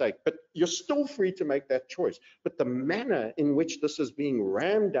making a mistake. But you're still free to make that choice. But the manner in which this is being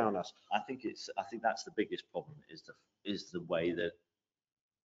rammed down us, I think that's the biggest problem, is the way that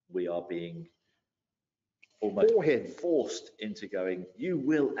we are being almost forced into going, you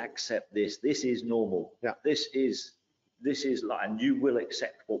will accept this. This is normal. Yeah. This is like, and you will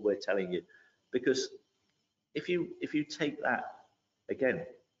accept what we're telling you. Because if you take that, again,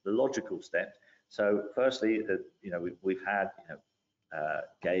 the logical step. So firstly, you know, we've had, you know,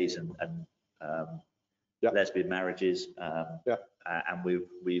 gays and lesbian marriages, and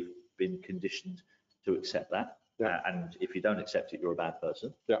we've been conditioned to accept that. And if you don't accept it, you're a bad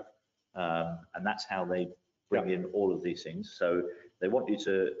person. And that's how they bring in all of these things. So they want you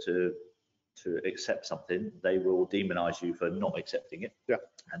to accept something. They will demonize you for not accepting it,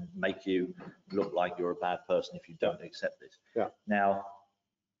 and make you look like you're a bad person if you don't accept this. Now,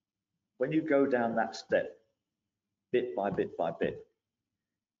 when you go down that step, bit by bit by bit,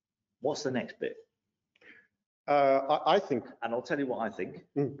 what's the next bit? I think, and I'll tell you what I think.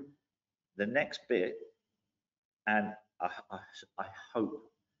 The next bit, and I hope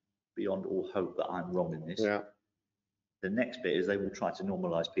beyond all hope that I'm wrong in this. The next bit is they will try to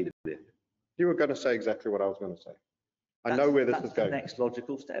normalize paedophilia. You were going to say exactly what I was going to say. I know where this is going. That's the next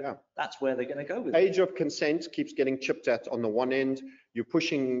logical step. That's where they're going to go with Age of consent keeps getting chipped at on the one end. You're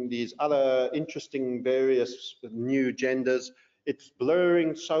pushing these other interesting various new genders. It's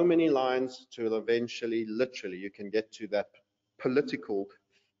blurring so many lines to eventually, literally, you can get to that political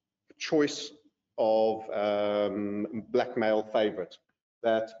choice of black male favorite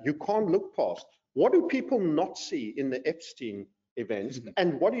that you can't look past. What do people not see in the Epstein events,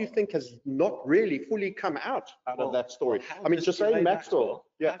 and what do you think has not really fully come out of that story? I mean, just saying Maxwell.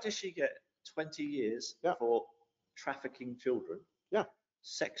 How does she get 20 years for trafficking children?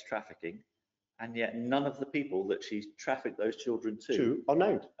 Sex trafficking, and yet none of the people that she's trafficked those children to are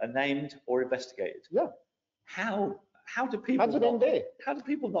named or investigated. How do people? How's it end there? How do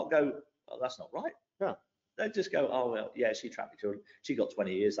people not go, oh, that's not right? They just go, oh well, yeah, she trafficked children. She got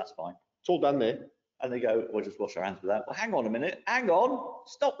 20 years. That's fine. It's all done there. And they go, we'll just wash our hands with that. Well, hang on a minute. Hang on.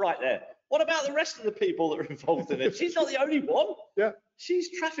 Stop right there. What about the rest of the people that are involved in it? She's not the only one. She's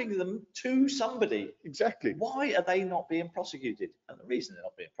trafficking them to somebody. Exactly. Why are they not being prosecuted? And the reason they're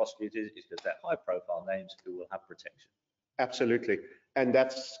not being prosecuted is because they're high-profile names who will have protection. Absolutely. And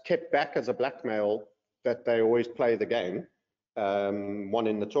that's kept back as a blackmail that they always play the game. One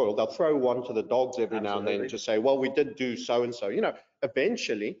in the toilet. They'll throw one to the dogs every now and then to say, well, we did do so-and-so. You know,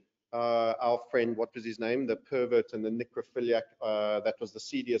 eventually, our friend, what was his name? The pervert and the necrophiliac, that was the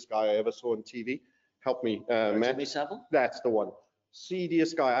seediest guy I ever saw on TV. Help me, Matt. Jimmy Savile? That's the one.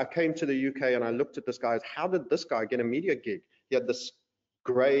 Seediest guy. I came to the UK and I looked at this guy. How did this guy get a media gig? He had this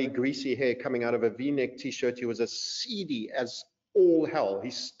grey, greasy hair coming out of a V-neck t-shirt. He was as seedy as all hell. He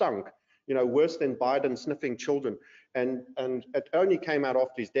stunk, you know, worse than Biden sniffing children. And it only came out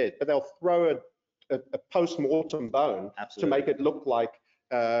after he's dead. But they'll throw a post-mortem bone to make it look like,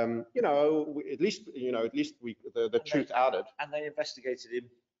 you know, at least the truth outed. And they investigated him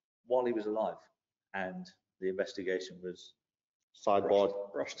while he was alive, and the investigation was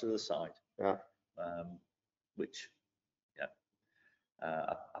brushed to the side. Which,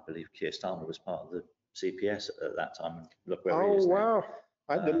 I believe Keir Starmer was part of the CPS at that time. Look where he is now. Wow,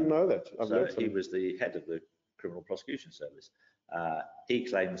 I didn't know that. So he was the head of the Criminal Prosecution Service. He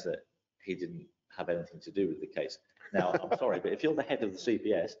claims that he didn't have anything to do with the case. Now, I'm sorry, but if you're the head of the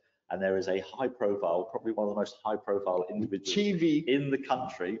CPS and there is a high profile, probably one of the most high profile individuals TV in the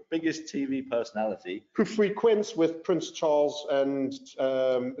country, biggest TV personality, who frequents with Prince Charles and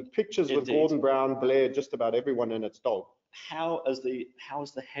pictures with Gordon Brown, Blair, just about everyone and its dog. How as the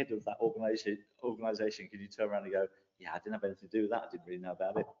head of that organization can you turn around and go, yeah, I didn't have anything to do with that, I didn't really know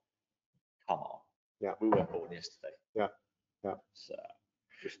about it? Come on. Yeah. We weren't born yesterday. Yeah. Yeah. So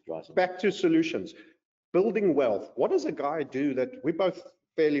just drives me. Back to solutions. Building wealth. What does a guy do that we're both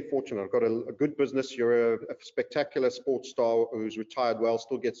fairly fortunate? I've got a good business. You're a spectacular sports star who's retired well,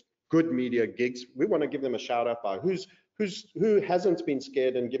 still gets good media gigs. We want to give them a shout out by who hasn't been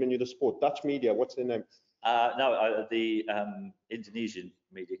scared and given you the sport? Dutch media. What's their name? The Indonesian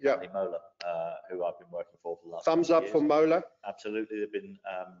media company, Mola, who I've been working for the last Thumbs up years. for Mola. Absolutely, they've been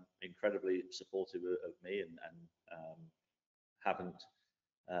incredibly supportive of me and haven't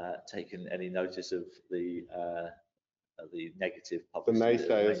taken any notice of the negative publicity that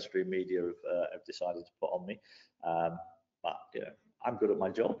the mainstream media have decided to put on me. But you know, I'm good at my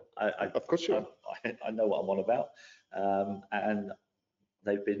job. Of course you are. I know what I'm on about, and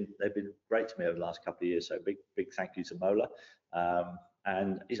they've been great to me over the last couple of years. So big thank you to Mola.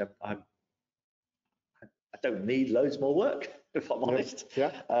 And you know, I don't need loads more work, if I'm honest.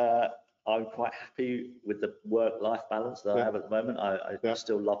 Yeah. I'm quite happy with the work-life balance that I have at the moment. I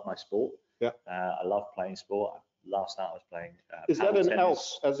still love my sport. Yeah. I love playing sport. Last night I was playing. Is that an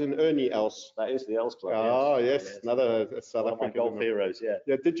else, as in Ernie else? That is the else club. Oh yes, another South One of my golf heroes. Yeah.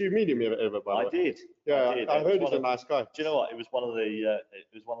 Yeah. Did you meet him ever? By the way? I did. Yeah. I heard he's a nice guy. Do you know what? It was one of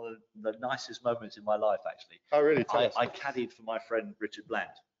the nicest moments in my life, actually. Oh really? I caddied for my friend Richard Bland,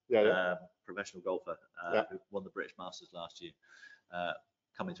 professional golfer who won the British Masters last year.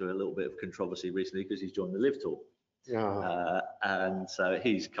 Coming to a little bit of controversy recently because he's joined the Live Tour. Yeah. And so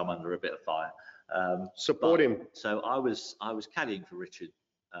he's come under a bit of fire. Support him. So I was caddying for Richard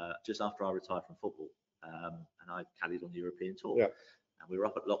just after I retired from football, and I caddied on the European Tour. Yeah. And we were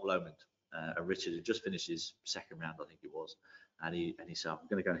up at Loch Lomond, and Richard had just finished his second round, I think it was, and he said, "I'm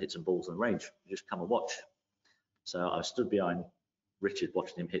going to go and hit some balls on the range. Just come and watch." So I stood behind Richard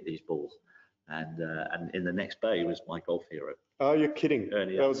watching him hit these balls, and in the next bay was my golf hero. Oh, you're kidding.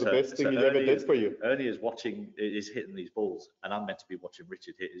 Ernie, that was the best thing he ever did for you. Ernie is hitting these balls, and I'm meant to be watching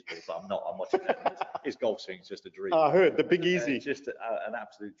Richard hit his balls, but I'm not. I'm watching his golf swing is just a dream. I heard the Big Easy. Just an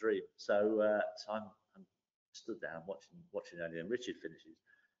absolute dream. So I'm stood down watching Ernie, and Richard finishes,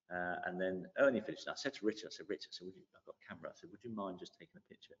 and then Ernie finished. And I said to Richard, I've got a camera. I said, would you mind just taking a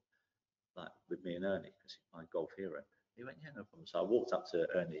picture, like with me and Ernie, because he's my golf hero. He went, yeah, no problem. So I walked up to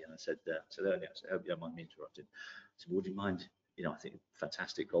Ernie and I said, Ernie, I hope you don't mind me interrupting. I said, would you mind? You know, I think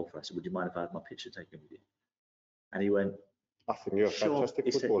fantastic golfer. I said, would you mind if I had my picture taken with you? And he went, I think you're a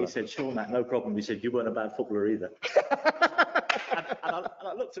fantastic footballer. He said, sure, Matt, no problem. He said, you weren't a bad footballer either. and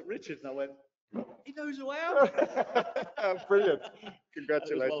I looked at Richard and I went, he knows who I am. Brilliant.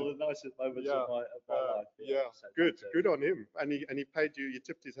 Congratulations. It was one of the nicest moments of my life. Yeah, so good on him. And he paid you, you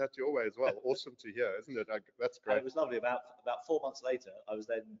tipped his hat your way as well. Awesome to hear, isn't it? That's great. And it was lovely. About 4 months later, I was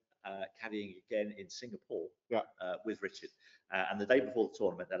then caddying again in Singapore with Richard. And the day before the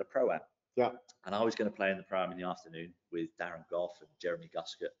tournament, they had a pro-am. Yeah. And I was going to play in the pro-am in the afternoon with Darren Goff and Jeremy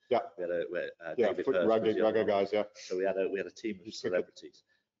Guscott. Yeah. We had David Hurst, rugby guys, yeah. So we had a team of celebrities.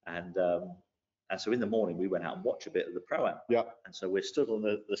 And so in the morning, we went out and watched a bit of the pro-am. Yeah. And so we're stood on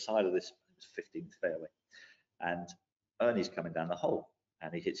the side of this 15th fairway. And Ernie's coming down the hole.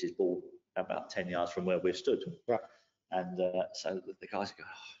 And he hits his ball about 10 yards from where we're stood. Yeah. And so the guys go,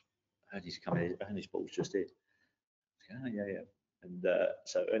 oh, Ernie's coming, Ernie's ball's just hit. Oh, yeah. And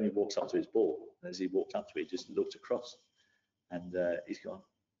so Ernie walks up to his ball. And as he walked up to it, he just looked across. And he's gone,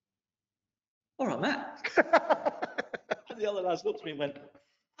 all right, Matt. And the other lads looked at me and went,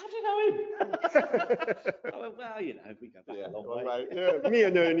 how do you know him? I went, well, you know, we go back a long way. Right. Yeah, me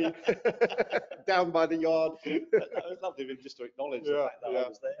and Ernie down by the yard. That was lovely of him just to acknowledge the fact that I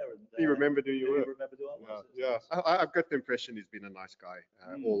was there. And, he remembered who you were. He remembered who I was. Yeah. I've got the impression he's been a nice guy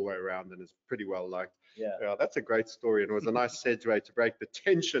all the way around and is pretty well liked. Yeah, that's a great story, and it was a nice segue to break the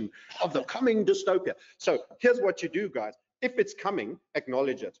tension of the coming dystopia. So here's what you do, guys. If it's coming,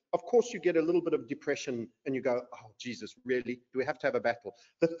 acknowledge it. Of course, you get a little bit of depression and you go, oh, Jesus, really? Do we have to have a battle?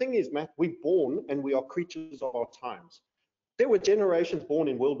 The thing is, Matt, we're born and we are creatures of our times. There were generations born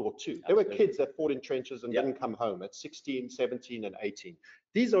in World War II. There were kids that fought in trenches and didn't come home at 16, 17, and 18.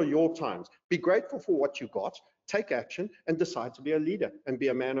 These are your times. Be grateful for what you got, take action, and decide to be a leader and be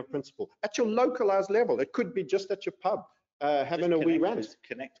a man of principle. At your localized level, it could be just at your pub, having a wee rant.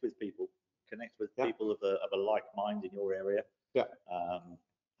 Connect with people. Connect with people of a like mind in your area. Yeah.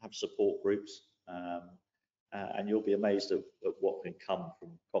 Have support groups, and you'll be amazed at what can come from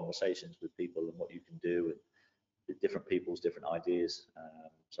conversations with people and what you can do and different people's different ideas.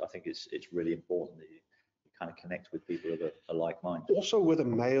 So I think it's really important that you kind of connect with people of a like mind. Also with a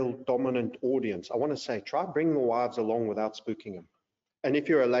male dominant audience, I want to say, try bringing the wives along without spooking them. And if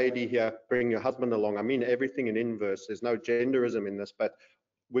you're a lady here, bring your husband along. I mean, everything in inverse. There's no genderism in this, but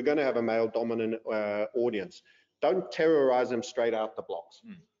we're going to have a male dominant audience. Don't terrorize them straight out the blocks.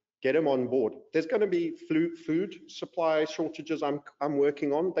 Get them on board. There's going to be food supply shortages I'm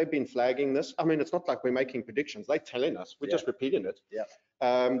working on. They've been flagging this. I mean, it's not like we're making predictions. They're telling us. We're just repeating it.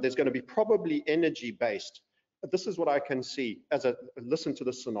 There's going to be probably energy based. This is what I can see as listen to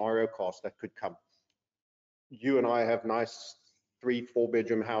the scenario cast that could come. You and I have nice 3-4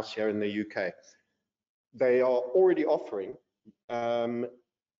 bedroom house here in the UK. They are already offering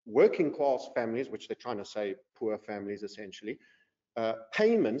working class families, which they're trying to say poor families essentially,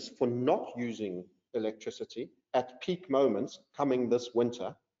 payments for not using electricity at peak moments coming this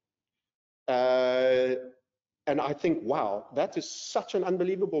winter. And I think, wow, that is such an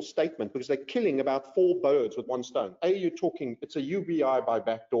unbelievable statement, because they're killing about 4 birds with one stone. You're talking, it's a UBI by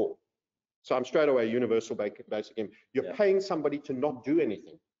backdoor. So I'm straight away universal basic income. You're paying somebody to not do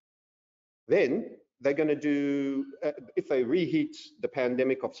anything. Then they're going to do, if they reheat the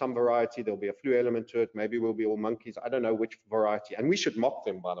pandemic of some variety, there'll be a flu element to it. Maybe we'll be all monkeys. I don't know which variety. And we should mock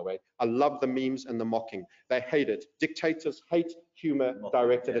them, by the way. I love the memes and the mocking. They hate it. Dictators hate humor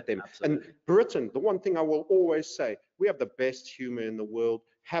directed at them. Absolutely. And Britain, the one thing I will always say, we have the best humor in the world.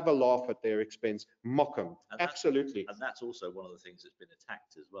 Have a laugh at their expense. Mock them. Absolutely. And that's also one of the things that's been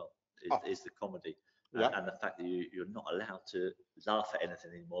attacked as well, is the comedy. And the fact that you're not allowed to laugh at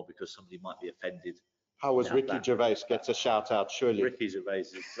anything anymore because somebody might be offended. How was Ricky Gervais gets a shout out, surely. Ricky Gervais,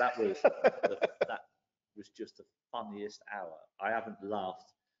 that was just the funniest hour. I haven't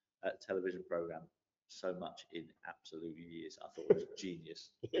laughed at a television program so much in absolute years. I thought it was genius,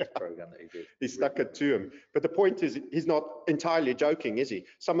 this program that he did. He stuck it to him. But the point is, he's not entirely joking, is he?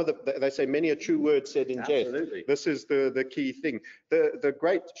 Some of they say many a true word said in jest. This is the key thing. The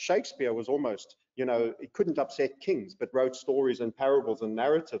great Shakespeare was almost, you know, he couldn't upset kings, but wrote stories and parables and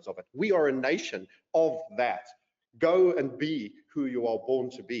narratives of it. We are a nation of that. Go and be who you are born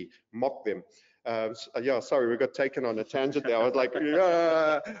to be. Mock them. Yeah, sorry, we got taken on a tangent there. I was like,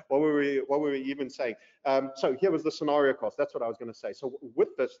 what were we even saying? So here was the scenario cost. That's what I was going to say. So with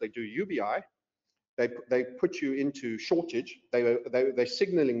this, they do UBI. They put you into shortage. They're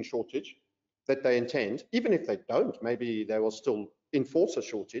signaling shortage that they intend. Even if they don't, maybe they will still enforce a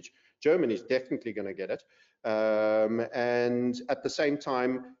shortage. Germany's definitely going to get it. And at the same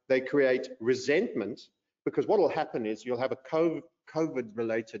time, they create resentment, because what will happen is you'll have a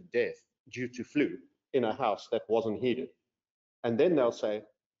COVID-related death due to flu in a house that wasn't heated. And then they'll say,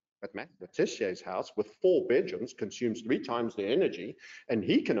 but Matt Le Tissier's house with 4 bedrooms consumes 3 times the energy, and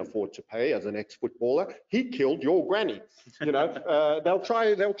he can afford to pay as an ex-footballer. He killed your granny. You know, they'll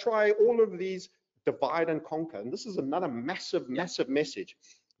try all of these divide and conquer. And this is another massive message.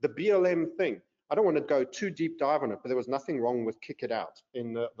 The BLM thing, I don't want to go too deep dive on it, but there was nothing wrong with kick it out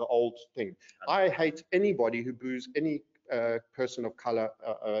in the old thing. I hate anybody who boos any person of color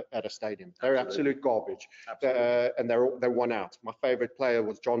at a stadium. They're absolute garbage. And they're one out. My favorite player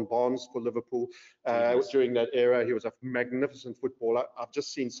was John Barnes for Liverpool during that era. He was a magnificent footballer. I've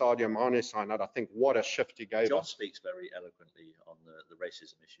just seen Sadio Mane sign out. I think what a shift he gave us. John speaks very eloquently on the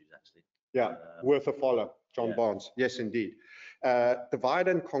racism issues, actually. Yeah, worth a follow, John Barnes. Yes, indeed. Divide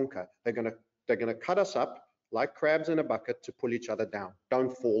and conquer. They're gonna cut us up like crabs in a bucket to pull each other down.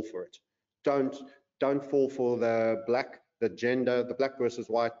 Don't fall for it. Don't fall for the gender, the black versus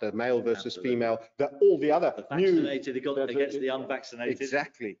white, the male versus female, all the other. The vaccinated against the unvaccinated.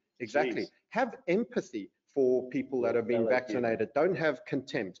 Exactly. Jeez. Have empathy for people that have been vaccinated. Don't have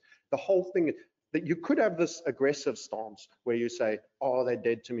contempt. The whole thing, that you could have this aggressive stance where you say, oh, they're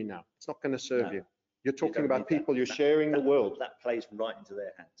dead to me now. It's not going to serve you. You're talking about people, you're sharing the world. That plays right into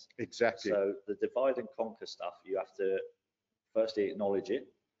their hands. Exactly. So the divide and conquer stuff, you have to firstly acknowledge it,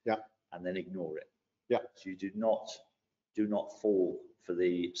 and then ignore it. So you do not fall for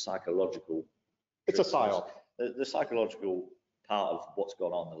the psychological. It's a psyop. The psychological part of what's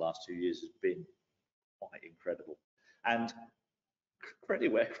gone on the last 2 years has been quite incredible. And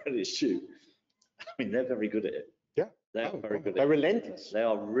credit where credit is due. I mean, they're very good at it. Yeah. They're very good at it. They're relentless. They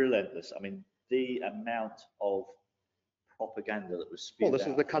are relentless. I mean, the amount of propaganda that was spewed this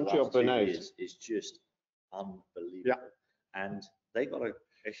is the country of bernays. Is just unbelievable. And they got a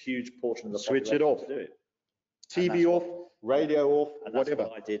huge portion of the switch it off. To do it. TV off, radio off, and that's whatever.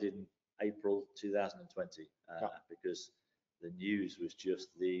 What I did in April 2020, because the news was just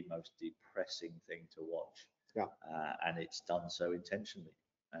the most depressing thing to watch. Yeah. And it's done so intentionally.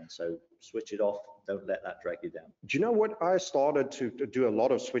 And so switch it off. Don't let that drag you down. Do you know what? I started to do a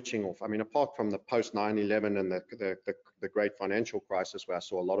lot of switching off. I mean, apart from the post 9/11 and the great financial crisis, where I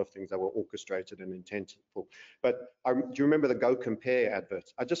saw a lot of things that were orchestrated and intentful. But do you remember the Go Compare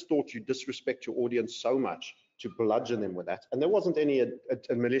adverts? I just thought you disrespect your audience so much to bludgeon them with that. And there wasn't any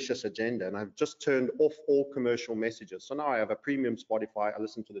a malicious agenda. And I've just turned off all commercial messages. So now I have a premium Spotify. I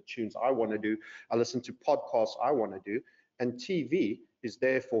listen to the tunes I want to do. I listen to podcasts I want to do. And TV is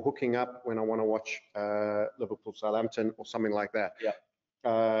there for hooking up when I want to watch Liverpool, Southampton, or something like that. Yeah.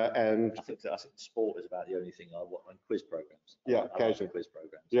 And I think sport is about the only thing I watch on quiz programs. Yeah, occasionally quiz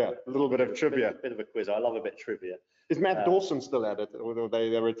programs. Yeah, a little bit of trivia. Bit of a quiz. I love a bit of trivia. Is Matt Dawson still at it, or they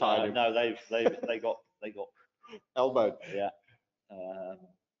retired him? No, they got Elbowed. Yeah.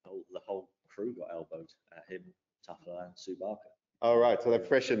 The whole crew got elbowed. Him, Tuffer, and Subaka. All right, so they've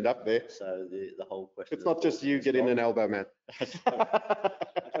freshened up there. So the whole question. It's not just you getting an elbow, man. I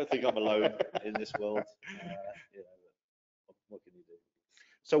don't think I'm alone in this world. What can you do?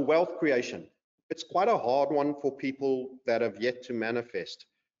 So wealth creation, it's quite a hard one for people that have yet to manifest.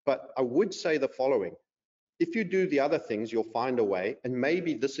 But I would say the following: if you do the other things, you'll find a way. And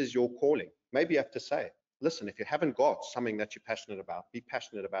maybe this is your calling. Maybe you have to say, listen, if you haven't got something that you're passionate about, be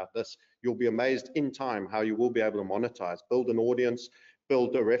passionate about this. You'll be amazed in time how you will be able to monetize, build an audience,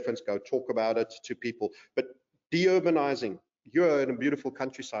 build a reference, go talk about it to people. But de-urbanizing, you're in a beautiful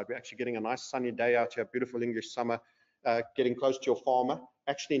countryside. We're actually getting a nice sunny day out here, beautiful English summer, getting close to your farmer,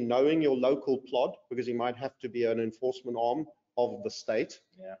 actually knowing your local plod, because he might have to be an enforcement arm of the state.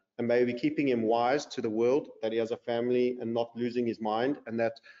 Yeah. And maybe keeping him wise to the world, that he has a family and not losing his mind, and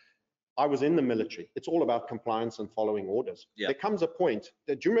that I was in the military. It's all about compliance and following orders. Yeah. There comes a point.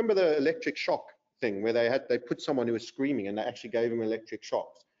 Do you remember the electric shock thing where they put someone who was screaming and they actually gave him electric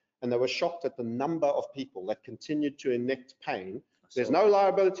shocks? And they were shocked at the number of people that continued to enact pain. There's no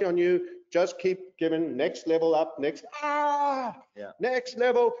liability on you. Just keep giving next level up, next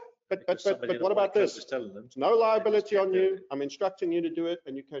level. But what about this? There's no liability on you. I'm instructing you to do it,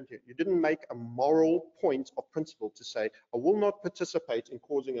 and you can't do it. You didn't make a moral point of principle to say, I will not participate in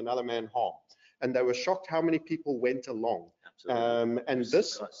causing another man harm. And they were shocked how many people went along. Absolutely. And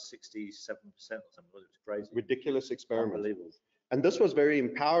this like 67% or something. It was crazy. Ridiculous experiment. Unbelievable. And this was very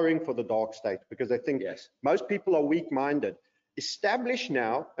empowering for the dark state, because I think most people are weak-minded. Establish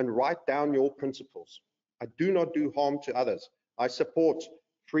now and write down your principles. I do not do harm to others. I support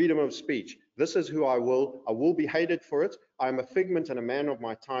freedom of speech. This is who I will. I will be hated for it. I'm a figment and a man of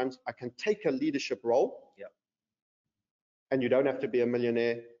my times. I can take a leadership role. Yeah. And you don't have to be a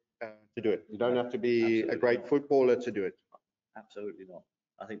millionaire to do it. You don't have to be a great footballer to do it. Absolutely not.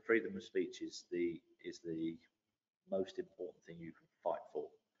 I think freedom of speech is the most important thing you can fight for,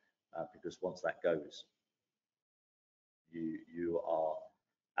 because once that goes, you are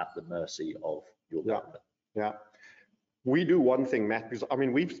at the mercy of your government. Yeah. We do one thing, Matt, because I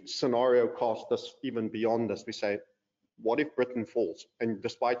mean, we've scenario cast this even beyond this. We say, what if Britain falls? And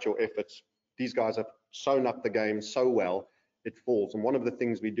despite your efforts, these guys have sewn up the game so well, it falls. And one of the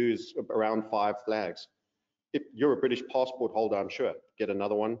things we do is around 5 flags. If you're a British passport holder, I'm sure, get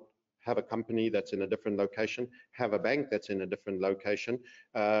another one, have a company that's in a different location, have a bank that's in a different location.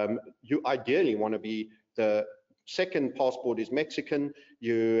 You ideally want to be the second passport is Mexican,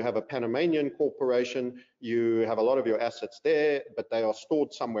 you have a Panamanian corporation, you have a lot of your assets there, but they are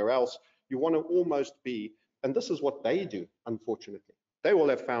stored somewhere else. You want to almost be, and this is what they do, unfortunately. They all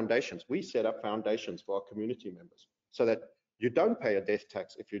have foundations. We set up foundations for our community members so that you don't pay a death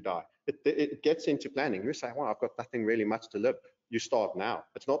tax if you die. It gets into planning. You say, well, I've got nothing really much to live. You start now.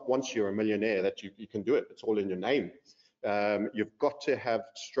 It's not once you're a millionaire that you can do it. It's all in your name. You've got to have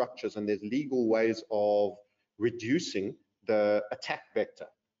structures, and there's legal ways of reducing the attack vector,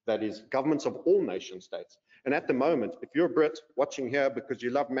 that is governments of all nation states. And at the moment, if you're a Brit watching here because you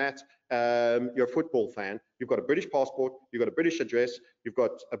love Matt, you're a football fan, you've got a British passport, you've got a British address, you've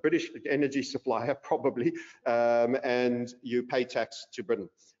got a British energy supplier probably, and you pay tax to Britain.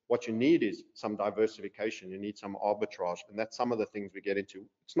 What you need is some diversification, you need some arbitrage, and that's some of the things we get into.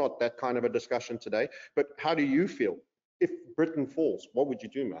 It's not that kind of a discussion today, but how do you feel? If Britain falls, what would you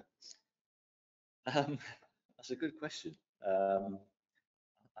do, Matt? That's a good question.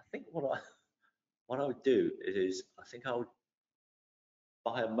 I think what I would do is, I think I would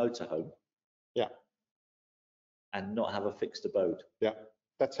buy a motorhome. Yeah. And not have a fixed abode. Yeah,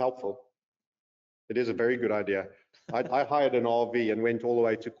 that's helpful. It is a very good idea. I hired an RV and went all the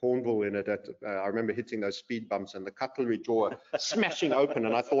way to Cornwall in it. I remember hitting those speed bumps and the cutlery drawer smashing open,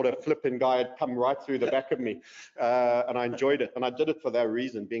 and I thought a flipping guy had come right through the back of me. And I enjoyed it, and I did it for that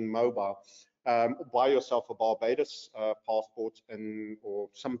reason, being mobile. Buy yourself a Barbados passport or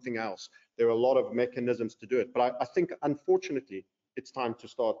something else. There are a lot of mechanisms to do it, but I think, unfortunately, it's time to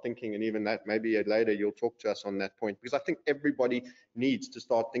start thinking, and even that, maybe later you'll talk to us on that point, because I think everybody needs to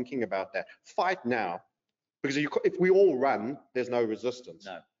start thinking about that. Fight now, because if we all run, there's no resistance.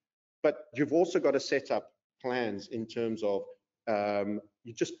 No. But you've also got to set up plans in terms of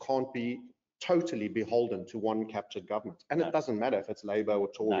you just can't be totally beholden to one captured government. And it doesn't matter if it's Labour or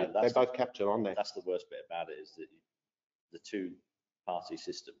Tory. They're both captured, aren't they? That's the worst bit about it, is that the two-party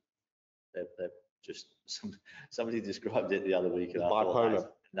system, they're just, somebody described it the other week, and I bipolar.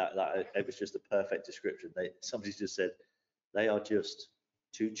 Thought it was just the perfect description. Somebody just said they are just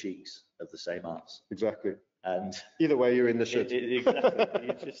two cheeks of the same arse. Exactly. And either way, you're in the shit. Exactly.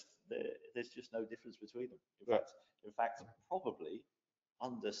 There's just no difference between them. In fact, probably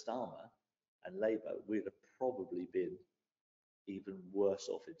under Starmer and Labour, we'd have probably been even worse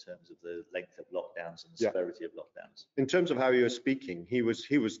off in terms of the length of lockdowns and the severity of lockdowns. In terms of how he was speaking, he was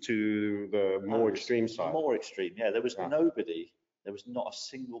to the more extreme side. More extreme, yeah. There was nobody, there was not a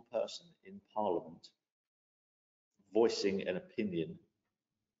single person in Parliament voicing an opinion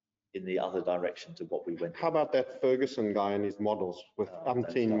in the other direction to what we went. How about that Ferguson guy and his models with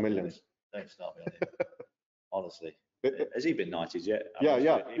umpteen millions? Don't start me on it. Honestly. Has he been knighted yet?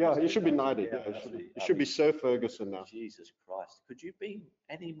 He should be knighted. He should be Sir Ferguson now. Jesus Christ. Could you be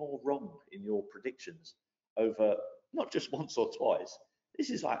any more wrong in your predictions over not just once or twice? This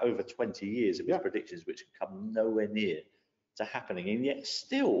is like over 20 years of his predictions, which come nowhere near to happening. And yet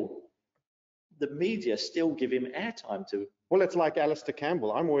still, the media still give him airtime to. Well, it's like Alistair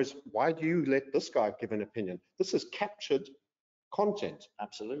Campbell. I'm always, why do you let this guy give an opinion? This is captured content.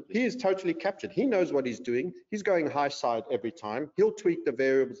 Absolutely. He is totally captured. He knows what he's doing. He's going high side every time. He'll tweak the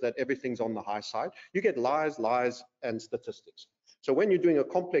variables that everything's on the high side. You get lies, and statistics. So when you're doing a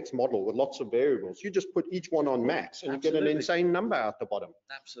complex model with lots of variables, you just put each one on max and you get an insane number out the bottom.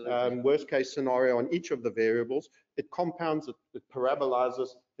 Absolutely. Worst case scenario on each of the variables, it compounds, it parabolizes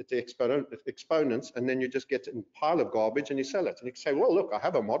it to exponents, and then you just get a pile of garbage and you sell it. And you can say, well, look, I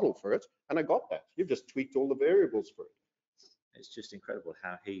have a model for it and I got that. You've just tweaked all the variables for it. It's just incredible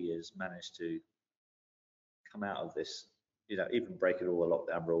how he has managed to come out of this, even breaking all the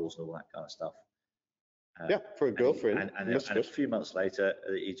lockdown rules and all that kind of stuff. For a girlfriend. And a few months later,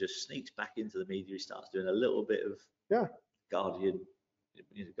 he just sneaks back into the media. He starts doing a little bit of Guardian.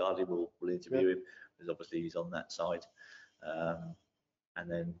 Guardian will interview him, because obviously he's on that side. And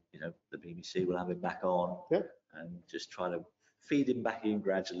then, the BBC will have him back on and just try to feed him back in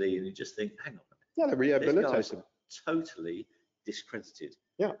gradually. And you just think, hang on. Yeah, they rehabilitate him. Totally discredited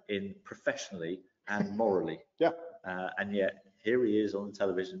in professionally and morally. And yet here he is on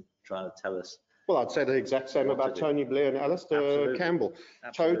television trying to tell us. Well, I'd say the exact same about Tony Blair and Alistair Campbell.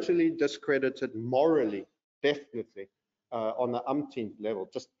 Totally discredited morally, definitely, on the umpteenth level,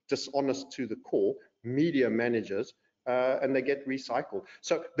 just dishonest to the core, media managers, and they get recycled.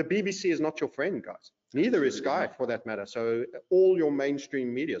 So the BBC is not your friend, guys. Neither is Sky, for that matter. So all your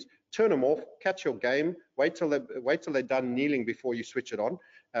mainstream medias, turn them off, catch your game, wait till they're done kneeling before you switch it on,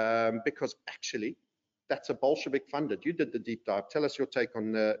 because actually that's a Bolshevik funded. You did the deep dive. Tell us your take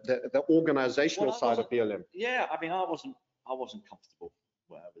on the organizational side of BLM. Yeah, I mean, I wasn't comfortable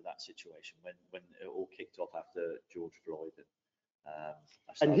with that situation when it all kicked off after George Floyd.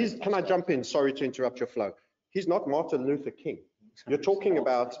 Can I jump in? Sorry to interrupt your flow. He's not Martin Luther King. You're talking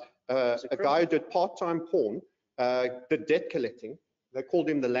about a guy who did part-time porn, did debt collecting. They called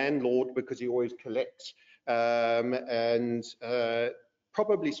him the landlord because he always collects, and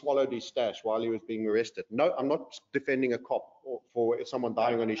probably swallowed his stash while he was being arrested. No, I'm not defending a cop for someone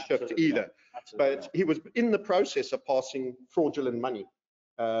dying on his shift either. But he was in the process of passing fraudulent money.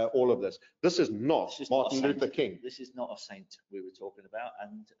 All of this. This is not Martin Luther King. This is not a saint we were talking about,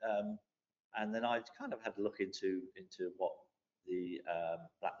 and then I kind of had to look into what the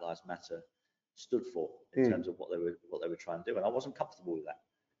Black Lives Matter stood for in terms of what they were trying to do, and I wasn't comfortable with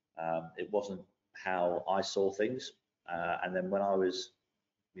that. It wasn't how I saw things, and then when I was,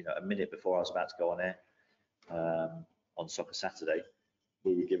 a minute before I was about to go on air on Soccer Saturday,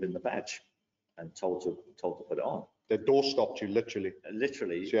 we were given the badge and told to put it on. The door stopped you, literally.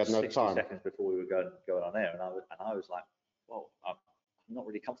 Literally, so you had no 60 time. seconds before we were going on air, and I was like, well, I'm not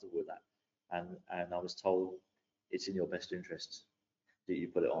really comfortable with that, and I was told it's in your best interests that you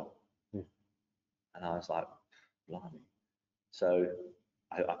put it on, and I was like, blimey. So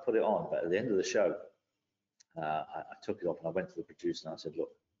I put it on, but at the end of the show, I took it off and I went to the producer and I said,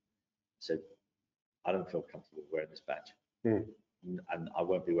 look, I don't feel comfortable wearing this badge, and I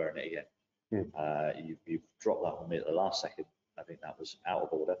won't be wearing it again. You've dropped that on me at the last second. I think that was out of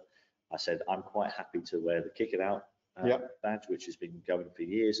order. I said, I'm quite happy to wear the kick it out badge, which has been going for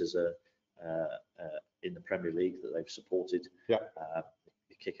years as in the Premier League that they've supported. The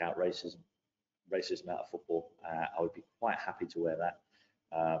kick out racism out of football. I would be quite happy to wear that.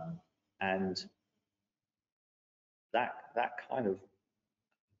 And that kind of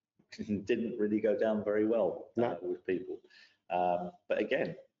didn't really go down very well with people. But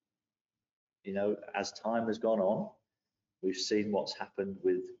again, you know, as time has gone on, we've seen what's happened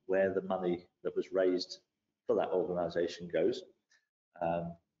with where the money that was raised for that organisation goes.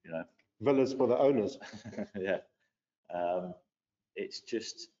 You know, villas for the owners. It's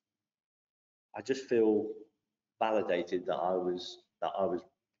just, I just feel validated that I was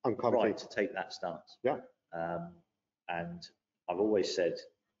right to take that stance. And I've always said,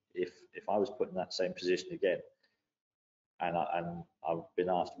 if I was put in that same position again, and I've been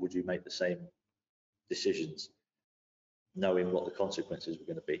asked, would you make the same decisions, knowing what the consequences were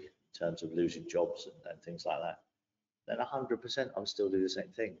going to be in terms of losing jobs and things like that, then 100% I would still do the same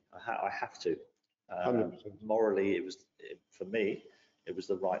thing. I have to. 100%. Morally, for me, it was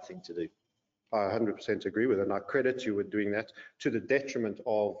the right thing to do. I 100% agree with it, and I credit you with doing that to the detriment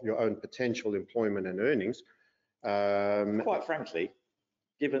of your own potential employment and earnings. Quite frankly,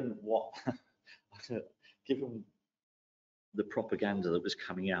 given the propaganda that was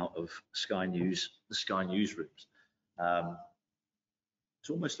coming out of Sky News, the Sky newsrooms, it's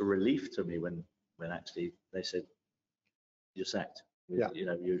almost a relief to me when actually they said, you're sacked. You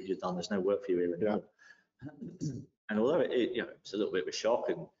know, you're done. There's no work for you here anymore. And although it's a little bit of a shock,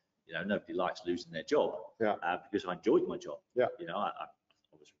 and you know, nobody likes losing their job, because I enjoyed my job. You know, I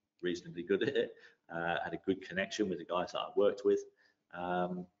was reasonably good at it. Had a good connection with the guys that I worked with.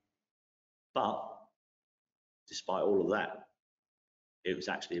 But despite all of that, it was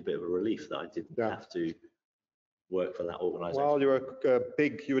actually a bit of a relief that I didn't have to work for that organisation. Well, you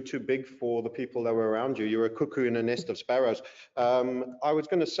were too big for the people that were around you. You were a cuckoo in a nest of sparrows. I was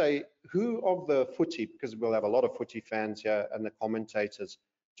going to say, who of the footy, because we'll have a lot of footy fans here and the commentators,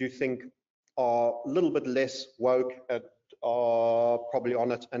 do you think are a little bit less woke, are probably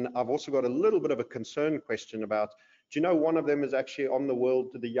on it? And I've also got a little bit of a concern question about, do you know one of them is actually on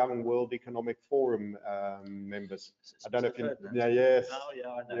the Young World Economic Forum members? I don't know if you, yes. Oh yeah,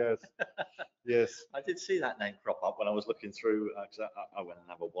 I know. Yes. I did see that name crop up when I was looking through, because I went and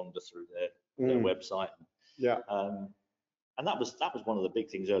have a wander through their website. And that was one of the big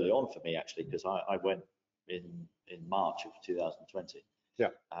things early on for me, actually, because I went in March of 2020.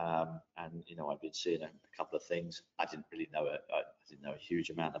 And you know, I've been seeing a couple of things. I didn't really know it. I didn't know a huge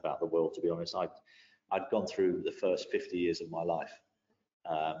amount about the world, to be honest. I'd gone through the first 50 years of my life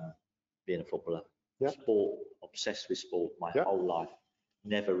being a footballer, sport, obsessed with sport my whole life.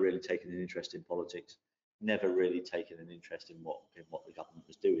 Never really taken an interest in politics. Never really taken an interest in what the government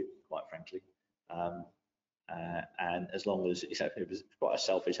was doing, quite frankly. And as long as, you know, it was quite a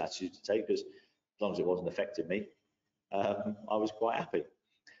selfish attitude to take, because as long as it wasn't affecting me, I was quite happy.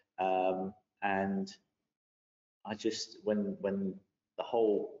 And I just, when the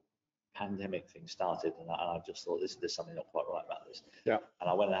whole pandemic thing started, and I just thought there's something not quite right about this. And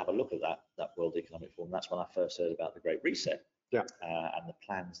I went and have a look at that World Economic Forum. That's when I first heard about the Great Reset and the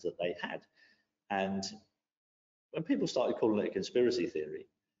plans that they had. And when people started calling it a conspiracy theory,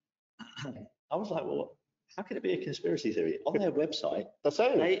 I was like, well, how can it be a conspiracy theory? On their website,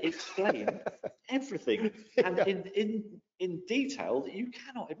 they explain everything, and in detail that you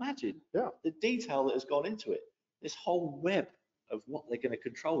cannot imagine. The detail that has gone into it, this whole web of what they're going to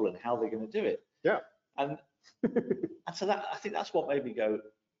control and how they're going to do it. And so that, I think that's what made me go,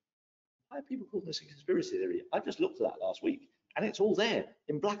 why are people calling this a conspiracy theory? I just looked at that last week, and it's all there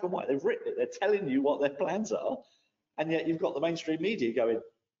in black and white. They've written it. They're telling you what their plans are, and yet you've got the mainstream media going,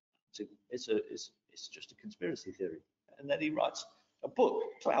 it's just a conspiracy theory. And then he writes a book.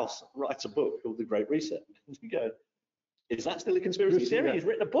 Klaus writes a book called The Great Reset. And you go, is that still a conspiracy theory? He's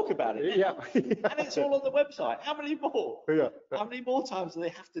written a book about it. And it's all on the website. How many more? How many more times do they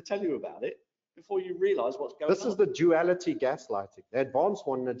have to tell you about it before you realize what's going on? This is the duality gaslighting. They advance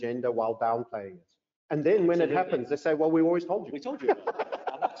one agenda while downplaying it. And then when it happens, they say, well, we always told you. We told you about it.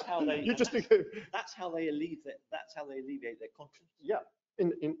 And that's how they that's how they alleviate their conscience.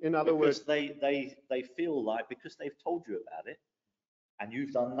 In other words, they feel like, because they've told you about it and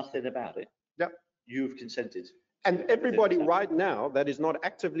you've done nothing about it, you've consented. And everybody right now that is not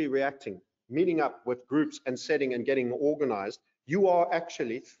actively reacting, meeting up with groups and setting and getting organized, you are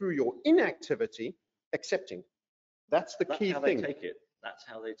actually, through your inactivity, accepting. That's the key thing. They take it. That's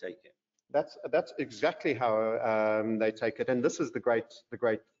how they take it. That's exactly how they take it, and this is the great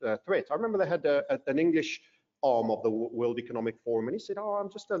threat. I remember they had an English arm of the World Economic Forum, and he said, "Oh, I'm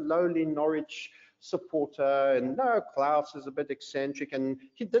just a lowly Norwich supporter, and no, Klaus is a bit eccentric," and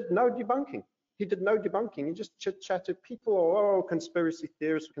he did no debunking. He did no debunking. He just chit-chatted. People, oh, conspiracy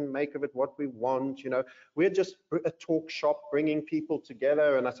theorists can make of it what we want. You know, we're just a talk shop bringing people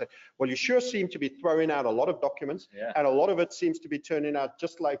together. And I said, well, you sure seem to be throwing out a lot of documents, and a lot of it seems to be turning out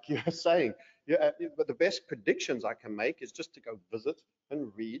just like you're saying. Yeah, but the best predictions I can make is just to go visit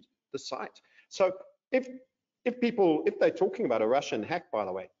and read the site. So if they're talking about a Russian hack, by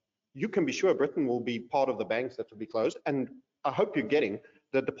the way, you can be sure Britain will be part of the banks that will be closed. And I hope you're getting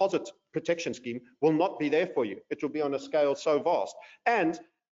the deposit protection scheme will not be there for you. It will be on a scale so vast. And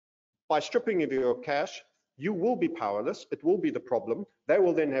by stripping of your cash, you will be powerless. It will be the problem. They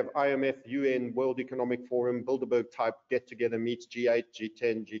will then have IMF, UN, World Economic Forum, Bilderberg type get-together meets, G8,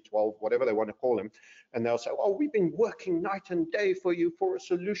 G10, G12, whatever they want to call them. And they'll say, oh, we've been working night and day for you for a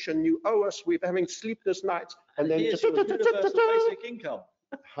solution. You owe us. We're having sleepless nights. And then here's your universal basic income.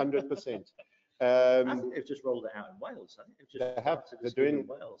 100%. I think they've just rolled it out in Wales. I think they've just they're doing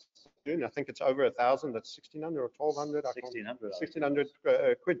Wales. I think it's over 1,000. That's 1,600 or 1,200. 1,600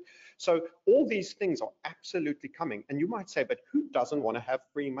 quid. So all these things are absolutely coming. And you might say, but who doesn't want to have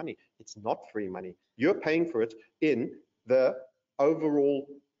free money? It's not free money. You're paying for it in the overall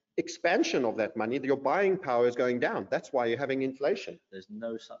expansion of that money. Your buying power is going down. That's why you're having inflation. There's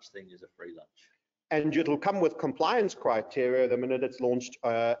no such thing as a free lunch. And it'll come with compliance criteria the minute it's launched,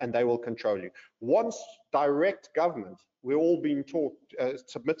 and they will control you. Once direct government, we're all being taught,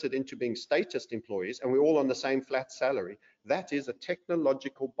 submitted into being statist employees, and we're all on the same flat salary. That is a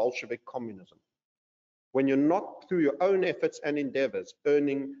technological Bolshevik communism. When you're not, through your own efforts and endeavors,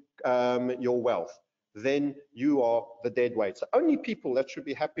 earning your wealth, then you are the dead weight. So only people that should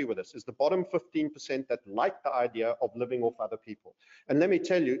be happy with this is the bottom 15% that like the idea of living off other people. And let me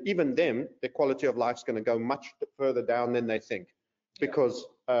tell you, even them, their quality of life is going to go much further down than they think. Because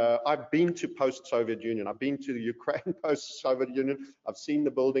I've been to post-Soviet Union, I've been to the Ukraine post-Soviet Union, I've seen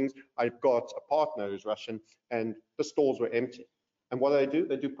the buildings, I've got a partner who's Russian, and the stores were empty. And what do?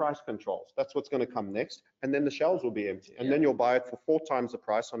 They do price controls. That's what's going to come next. And then the shelves will be empty. And then you'll buy it for 4 times the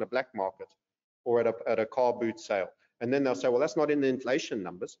price on a black market, or at a car boot sale. And then they'll say, well, that's not in the inflation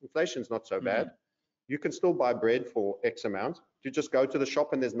numbers. Inflation's not so bad. You can still buy bread for X amount. You just go to the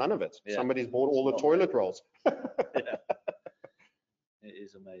shop and there's none of it. Somebody's bought all the toilet rolls. It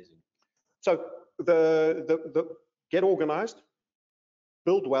is amazing. So the get organized,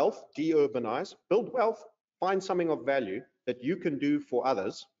 build wealth, de-urbanize, build wealth, find something of value that you can do for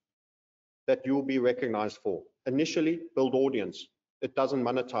others that you'll be recognized for. Initially, build audience. It doesn't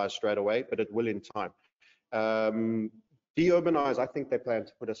monetize straight away, but it will in time. De-urbanize, I think they plan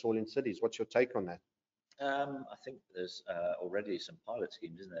to put us all in cities. What's your take on that? I think there's already some pilot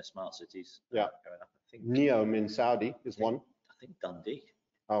schemes, isn't there? Smart cities going up. I think Neom in Saudi is one. I think Dundee.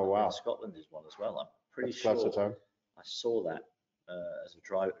 Oh, wow. Scotland is one as well. I'm pretty That's sure close at home. I saw that as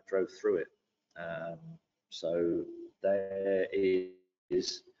I drove through it. So there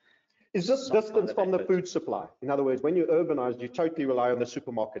is... Is this distance from the food supply? In other words, when you urbanize, you totally rely on the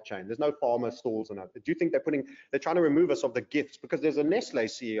supermarket chain. There's no farmer stalls and that. Do you think they're trying to remove us of the gifts? Because there's a Nestle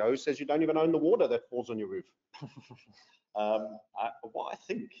CEO who says you don't even own the water that falls on your roof. What I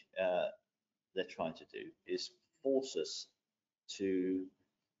think they're trying to do is force us to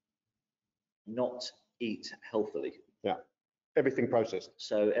not eat healthily. Yeah, everything processed.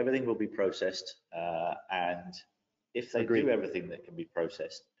 So everything will be processed, and if they do everything that can be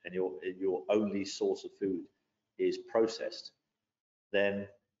processed, and your only source of food is processed, then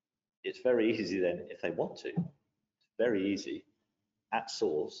it's very easy then, if they want to, it's very easy at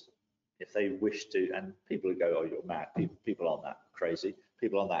source, if they wish to, and people go, oh, you're mad, people aren't that crazy,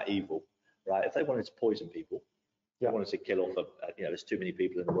 people aren't that evil, right? If they wanted to poison people, they wanted to kill off, there's too many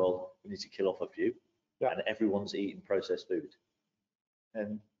people in the world, we need to kill off a few, and everyone's eating processed food.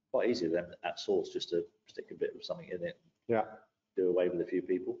 And quite easy then at source just to stick a bit of something in it. Do away with a few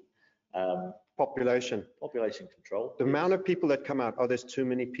people. Population control. The amount of people that come out, oh, there's too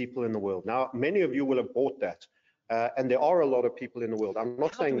many people in the world. Now, many of you will have bought that, and there are a lot of people in the world. I'm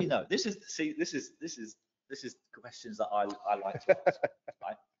not saying. How do we know? This is questions that I like to ask.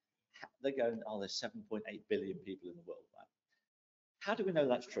 Right? They're going, oh, there's 7.8 billion people in the world. Right? How do we know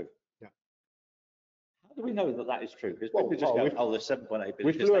that's true? How do we know that is true? Because people just go, oh, there's 7.8 billion.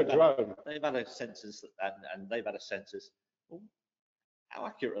 We flew a drone. They've had a census, and they've had a census. Well, how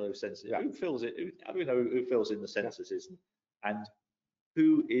accurate are those censuses? Who fills it? How do we know who fills in the censuses? And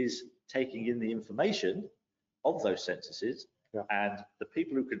who is taking in the information of those censuses, Yeah. and the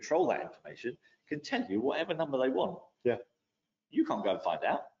people who control that information can tell you whatever number they want. Yeah. You can't go and find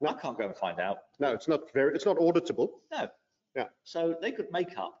out. No. I can't go and find out. No, it's not auditable. No. Yeah. So they could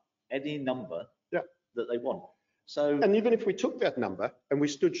make up any number Yeah. that they want. So, and even if we took that number and we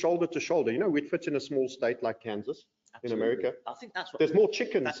stood shoulder to shoulder, you know, we'd fit in a small state like Kansas in America. I think that's what there's more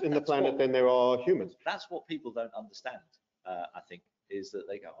chickens in the planet than there are humans. That's what people don't understand. I think is that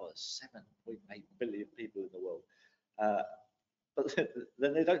they go, oh, there's 7.8 billion people in the world, but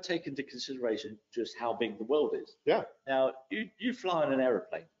then they don't take into consideration just how big the world is. Yeah. Now you fly in an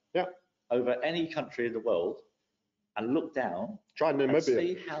aeroplane. Yeah. Over any country in the world and look down China, and Namibia.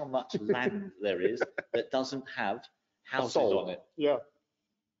 see how much land there is that doesn't have houses on it. Yeah.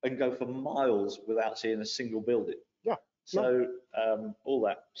 And go for miles without seeing a single building. Yeah. So all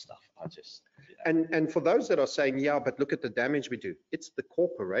that stuff, I just. Yeah. And for those that are saying, yeah, but look at the damage we do. It's the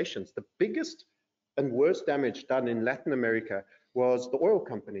corporations. The biggest and worst damage done in Latin America was the oil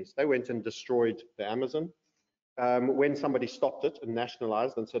companies. They went and destroyed the Amazon. When somebody stopped it and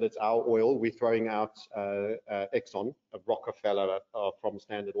nationalized and said it's our oil, we're throwing out Exxon, a Rockefeller from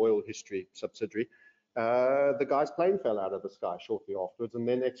Standard Oil history subsidiary. The guy's plane fell out of the sky shortly afterwards, and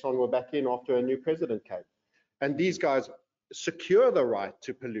then Exxon were back in after a new president came. And these guys secure the right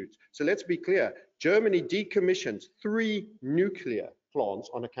to pollute. So let's be clear, Germany decommissions 3 nuclear plants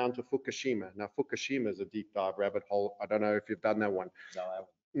on account of Fukushima. Now, Fukushima is a deep dive rabbit hole. I don't know if you've done that one. No, I haven't.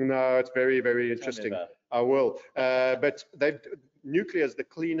 No, it's very, very interesting. I will. But nuclear is the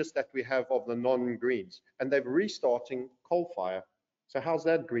cleanest that we have of the non-greens, and they're restarting coal fire. So how's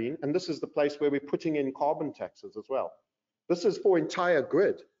that green? And this is the place where we're putting in carbon taxes as well. This is for entire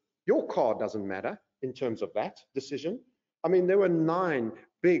grid. Your car doesn't matter in terms of that decision. I mean, there were 9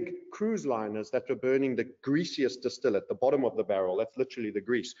 big cruise liners that were burning the greasiest distillate, the bottom of the barrel. That's literally the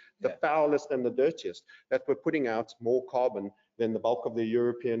grease, the foulest and the dirtiest, that were putting out more carbon than the bulk of the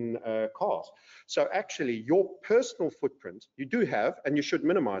European cars. So actually, your personal footprint, you do have, and you should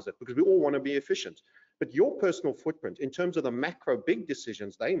minimize it because we all want to be efficient. But your personal footprint, in terms of the macro big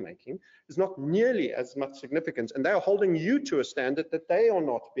decisions they're making, is not nearly as much significance. And they are holding you to a standard that they are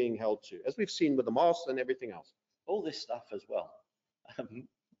not being held to, as we've seen with the masks and everything else. All this stuff as well.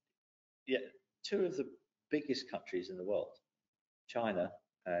 Yeah, 2 of the biggest countries in the world, China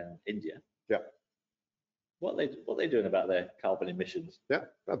and India. Yeah. What are they doing about their carbon emissions? Yeah,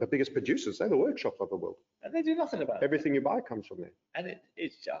 the biggest producers, they're the workshop of the world. And they do nothing about it. Everything you buy comes from there. And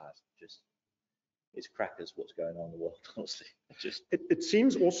it's just, it's crackers what's going on in the world, honestly. It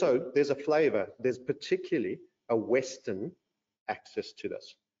seems also there's a flavor. There's particularly a Western access to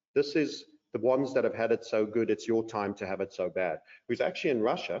this. This is the ones that have had it so good, it's your time to have it so bad. Who's actually in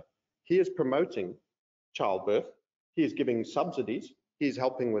Russia, he is promoting childbirth. He is giving subsidies. He's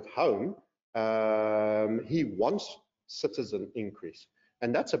helping with home. He wants citizen increase.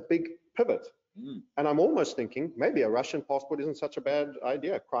 And that's a big pivot. And I'm almost thinking maybe a Russian passport isn't such a bad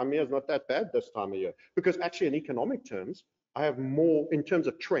idea. Crimea is not that bad this time of year. Because actually in economic terms, I have more, in terms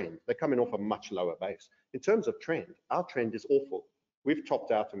of trend, they're coming off a much lower base. In terms of trend, our trend is awful. We've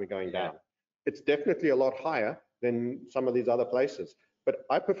topped out and we're going down. It's definitely a lot higher than some of these other places. But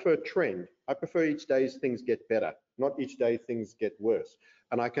I prefer trend. I prefer each day things get better, not each day things get worse.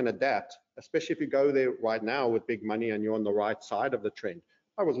 And I can adapt, especially if you go there right now with big money and you're on the right side of the trend.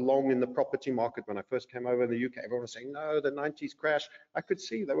 I was long in the property market when I first came over in the UK. Everyone was saying, no, the 90s crash. I could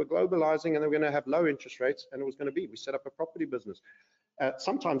see they were globalizing and they were going to have low interest rates, and it was going to be. We set up a property business.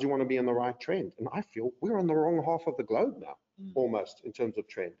 Sometimes you want to be in the right trend, and I feel we're on the wrong half of the globe now, almost, in terms of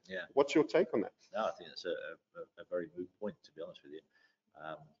trend. Yeah. What's your take on that? No, I think that's a very good point, to be honest with you.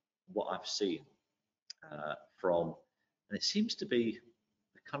 What I've seen from, and it seems to be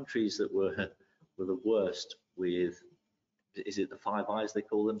the countries that were the worst with, is it the Five Eyes they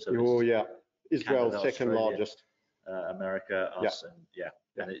call them? So Israel's Canada, second largest. America, us,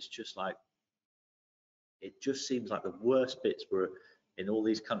 and it's just like, it just seems like the worst bits were in all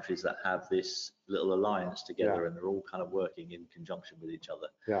these countries that have this little alliance together, and they're all kind of working in conjunction with each other.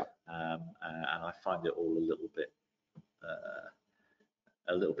 And I find it all a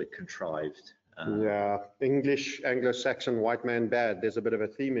little bit contrived. English, Anglo-Saxon, white man bad. There's a bit of a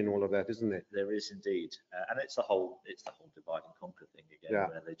theme in all of that, isn't there? There is indeed, and it's the whole divide and conquer thing again,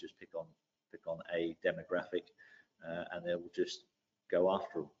 where they just pick on a demographic, and they will just go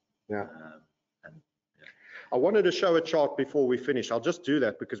after them. I wanted to show a chart before we finish. I'll just do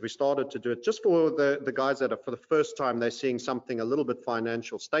that because we started to do it just for the guys that are, for the first time, they're seeing something a little bit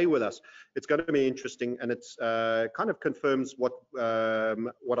financial. Stay with us. It's going to be interesting, and it's kind of confirms what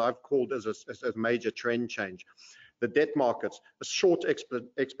I've called as a major trend change. The debt markets, a short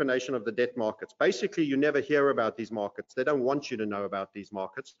explanation of the debt markets. Basically, you never hear about these markets. They don't want you to know about these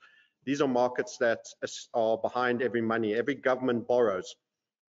markets. These are markets that are behind every money. Every government borrows.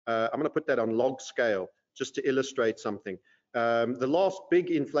 I'm going to put that on log scale just to illustrate something. The last big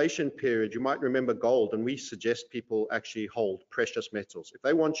inflation period, you might remember gold, and we suggest people actually hold precious metals. If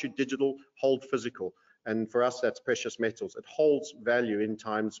they want you digital, hold physical. And for us, that's precious metals. It holds value in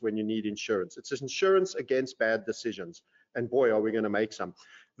times when you need insurance. It's insurance against bad decisions. And boy, are we going to make some.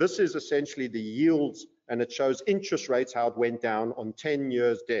 This is essentially the yields, and it shows interest rates, how it went down on 10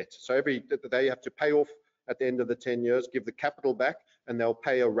 years debt. So they have to pay off at the end of the 10 years, give the capital back, and they'll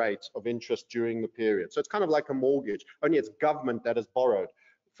pay a rate of interest during the period. So it's kind of like a mortgage, only it's government that has borrowed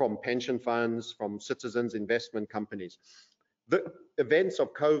from pension funds, from citizens, investment companies. The events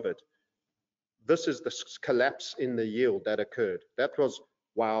of COVID, this is the collapse in the yield that occurred. That was,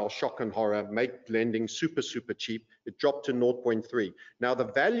 wow, shock and horror, make lending super, super cheap. It dropped to 0.3. Now the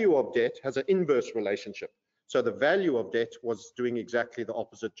value of debt has an inverse relationship. So the value of debt was doing exactly the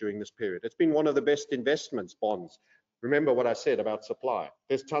opposite during this period. It's been one of the best investments, bonds. Remember what I said about supply.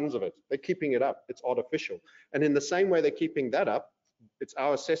 There's tons of it. They're keeping it up. It's artificial. And in the same way they're keeping that up, it's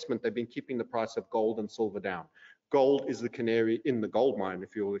our assessment they've been keeping the price of gold and silver down. Gold is the canary in the gold mine,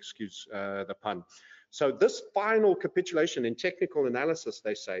 if you'll excuse the pun. So this final capitulation in technical analysis,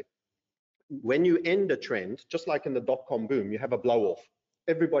 they say, when you end a trend, just like in the dot-com boom, you have a blow-off.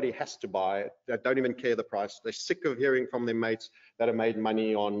 Everybody has to buy it. They don't even care the price. They're sick of hearing from their mates that have made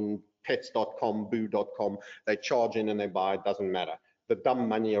money on pets.com, boo.com. They charge in and they buy, it doesn't matter. The dumb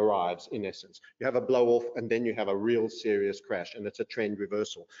money arrives, in essence. You have a blow-off, and then you have a real serious crash, and it's a trend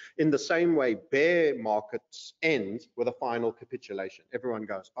reversal. In the same way, bear markets end with a final capitulation. Everyone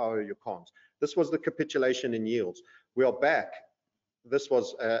goes, oh, you can't. This was the capitulation in yields. We are back. This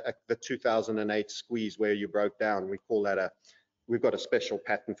was the 2008 squeeze where you broke down. We call that we've got a special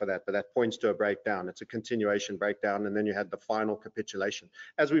pattern for that, but that points to a breakdown. It's a continuation breakdown, and then you had the final capitulation.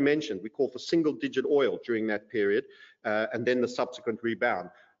 As we mentioned, we call for single-digit oil during that period, and then the subsequent rebound.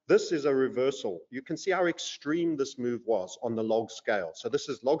 This is a reversal. You can see how extreme this move was on the log scale. So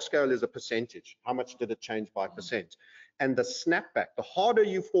log scale is a percentage. How much did it change by percent? And the snapback, the harder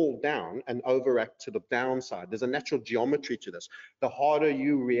you fall down and overact to the downside, there's a natural geometry to this, the harder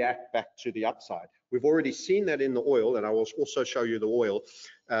you react back to the upside. We've already seen that in the oil, and I will also show you the oil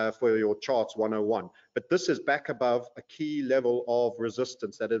for your charts 101. But this is back above a key level of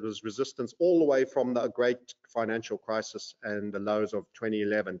resistance, that it was resistance all the way from the great financial crisis and the lows of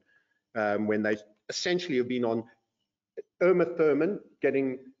 2011, when they essentially have been on Uma Thurman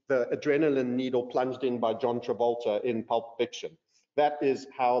getting the adrenaline needle plunged in by John Travolta in Pulp Fiction. That is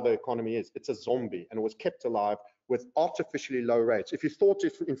how the economy is. It's a zombie, and it was kept alive with artificially low rates. If you thought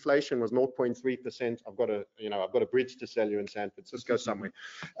if inflation was 0.3%, I've got a bridge to sell you in San Francisco somewhere.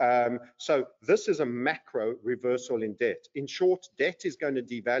 So this is a macro reversal in debt. In short, debt is going to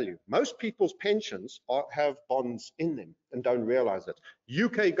devalue. Most people's pensions have bonds in them and don't realize it.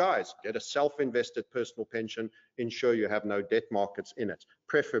 UK guys, get a self-invested personal pension, ensure you have no debt markets in it.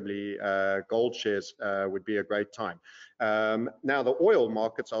 Preferably gold shares would be a great time. Now the oil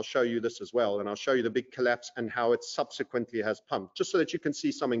markets, I'll show you this as well, and I'll show you the big collapse and how it subsequently has pumped, just so that you can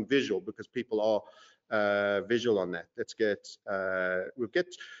see something visual, because people are visual on that. Let's get, we'll get,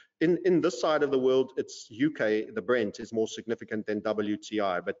 in this side of the world, it's UK, the Brent is more significant than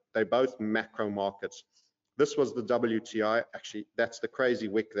WTI, but they're both macro markets. This was the WTI. Actually, that's the crazy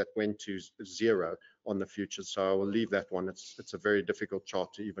wick that went to zero on the futures. So I will leave that one. It's a very difficult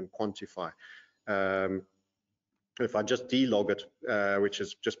chart to even quantify. If I just delog it, which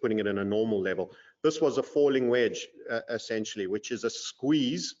is just putting it in a normal level, this was a falling wedge, essentially, which is a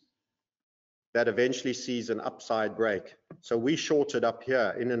squeeze that eventually sees an upside break. So we shorted up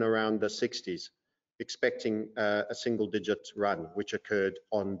here in and around the 60s. Expecting a single-digit run, which occurred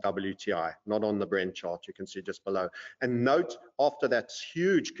on WTI, not on the Brent chart. You can see just below. And note, after that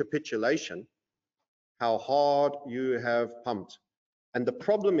huge capitulation, how hard you have pumped. And the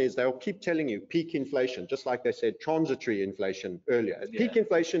problem is they'll keep telling you peak inflation, just like they said transitory inflation earlier. Yeah. Peak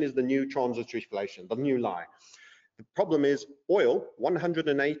inflation is the new transitory inflation, the new lie. The problem is oil,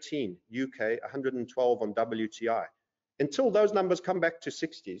 118 UK, 112 on WTI. Until those numbers come back to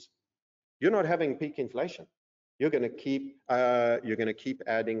 60s, you're not having peak inflation. You're going to keep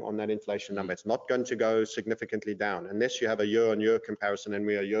adding on that inflation number. It's not going to go significantly down unless you have a year-on-year comparison, and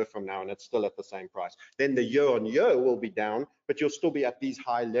we're a year from now and it's still at the same price. Then the year-on-year will be down, but you'll still be at these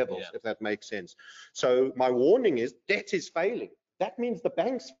high levels, if that makes sense. So my warning is debt is failing. That means the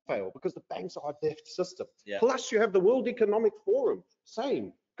banks fail, because the banks are a debt system. Yeah. Plus you have the World Economic Forum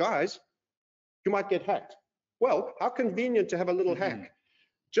saying, guys, you might get hacked. Well, how convenient to have a little hack.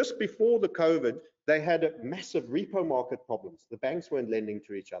 Just before the COVID, they had a massive repo market problems. The banks weren't lending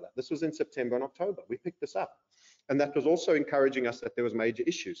to each other. This was in September and October. We picked this up. And that was also encouraging us that there was major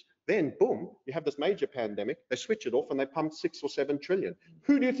issues. Then, boom, you have this major pandemic. They switch it off and they pumped 6 or 7 trillion.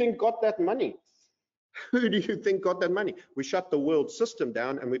 Who do you think got that money? Who do you think got that money? We shut the world system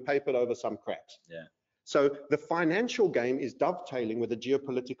down and we papered over some cracks. Yeah. So the financial game is dovetailing with the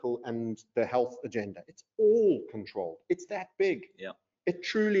geopolitical and the health agenda. It's all controlled. It's that big. Yeah. It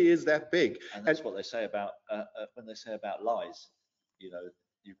truly is that big. And that's what they say about when they say about lies. You know,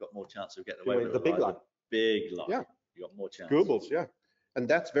 you've got more chance of getting away with the big lie. Big lie. Yeah. You got more chance. Google's, yeah. And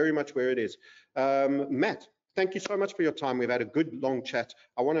that's very much where it is. Matt, thank you so much for your time. We've had a good long chat.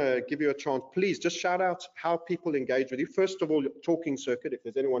 I want to give you a chance. Please just shout out how people engage with you. First of all, talking circuit, if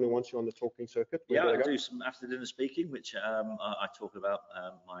there's anyone who wants you on the talking circuit. Yeah, I do some after dinner speaking, which I talk about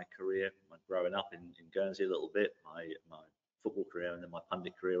my career, my growing up in Guernsey a little bit, my football career, and then my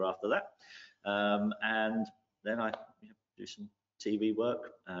pundit career after that. And then I do some TV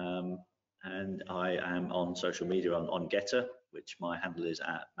work. And I am on social media on Getter, which my handle is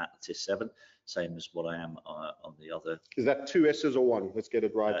at Matt Le Tissier 7, same as what I am on the other. Is that 2 S's or 1? Let's get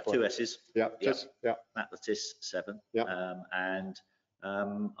it right. 2 S's. Yeah, yeah. Matt Le Tissier 7. Yeah. And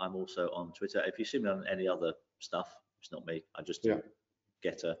I'm also on Twitter. If you see me on any other stuff, it's not me. I just do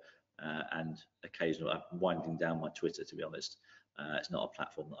Getter, and occasionally I'm winding down my Twitter, to be honest. It's not a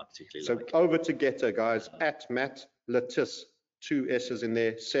platform that I particularly like. So over to Getter, guys, at Matt Le Tissier. 2 S's in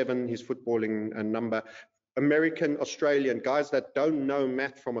there, 7, his footballing number. American, Australian, guys that don't know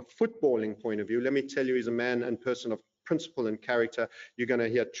Matt from a footballing point of view, let me tell you, he's a man and person of principle and character. You're going to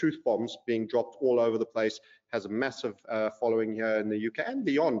hear truth bombs being dropped all over the place, has a massive following here in the UK and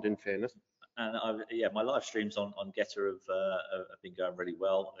beyond, in fairness. And my live streams on Getter have been going really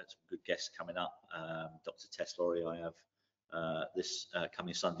well. There's some good guests coming up. Dr. Tess Laurie, I have this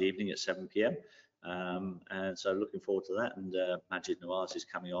coming Sunday evening at 7 p.m. And so looking forward to that. And Majid Nawaz is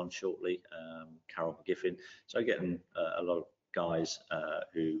coming on shortly, Carol McGiffin. So getting a lot of guys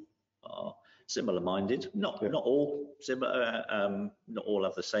who are similar-minded. Not all similar. Not all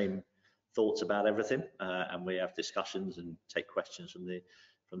have the same thoughts about everything. And we have discussions and take questions from the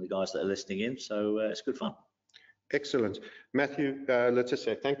guys that are listening in. So it's good fun. Excellent. Matthew Le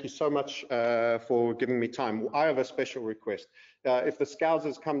Tissier, thank you so much for giving me time. I have a special request. If the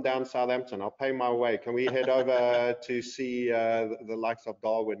Scousers come down Southampton, I'll pay my way. Can we head over to see the likes of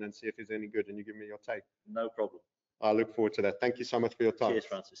Darwin and see if he's any good, and you give me your take? No problem. I look forward to that. Thank you so much for your time. Cheers,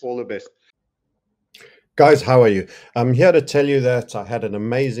 Francis. All the best. Guys, how are you? I'm here to tell you that I had an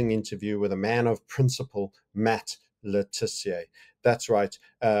amazing interview with a man of principle, Matt Le Tissier. That's right.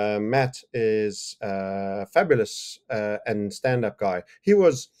 Matt is a fabulous and stand-up guy.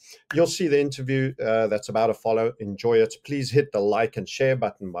 You'll see the interview that's about to follow. Enjoy it. Please hit the like and share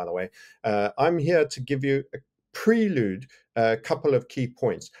button, by the way. I'm here to give you a prelude, a couple of key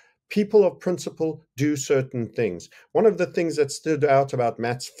points. People of principle do certain things. One of the things that stood out about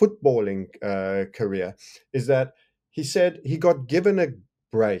Matt's footballing career is that he said he got given a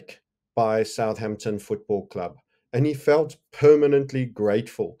break by Southampton Football Club. And he felt permanently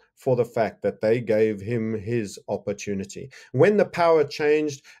grateful for the fact that they gave him his opportunity. When the power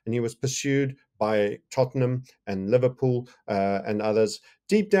changed and he was pursued by Tottenham and Liverpool and others,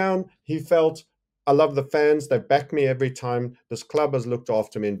 deep down, he felt, I love the fans. They back me every time. This club has looked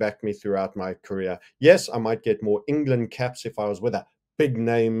after me and backed me throughout my career. Yes, I might get more England caps if I was with a big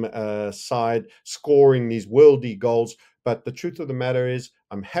name side, scoring these worldy goals. But the truth of the matter is,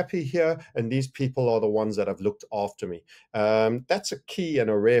 I'm happy here, and these people are the ones that have looked after me. That's a key and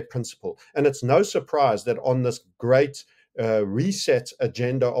a rare principle. And it's no surprise that on this great reset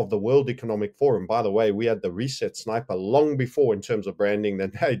agenda of the World Economic Forum, by the way, we had the reset sniper long before in terms of branding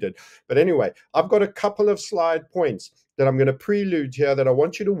than they did. But anyway, I've got a couple of slide points that I'm going to prelude here that I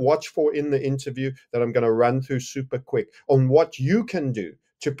want you to watch for in the interview that I'm going to run through super quick on what you can do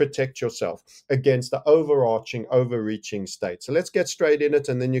to protect yourself against the overreaching state. So let's get straight in it,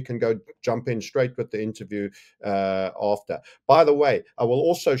 and then you can go jump in straight with the interview after. By the way, I will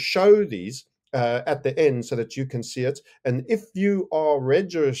also show these at the end so that you can see it. And if you are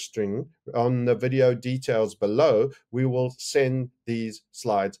registering on the video details below, we will send these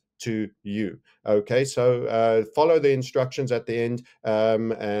slides to you. Okay, so follow the instructions at the end,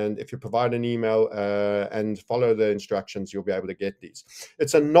 and if you provide an email and follow the instructions, you'll be able to get these.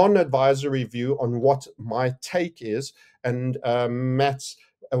 It's a non-advisory view on what my take is, and Matt's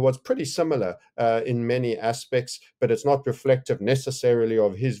was pretty similar in many aspects, but it's not reflective necessarily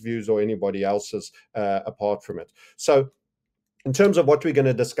of his views or anybody else's apart from it. So in terms of what we're going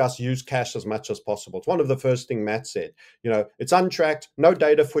to discuss, use cash as much as possible. It's one of the first things Matt said. It's untracked, no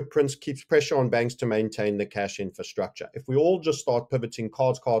data footprints, keeps pressure on banks to maintain the cash infrastructure. If we all just start pivoting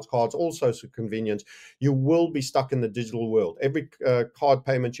cards, all sorts of convenience, you will be stuck in the digital world. Every card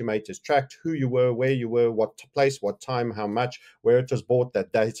payment you make is tracked, who you were, where you were, what place, what time, how much, where it was bought,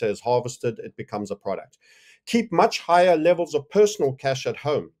 that data is harvested, it becomes a product. Keep much higher levels of personal cash at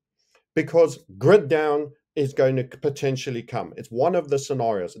home, because grid down is going to potentially come. It's one of the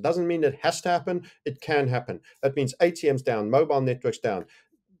scenarios. It doesn't mean it has to happen. It can happen. That means ATMs down, mobile networks down,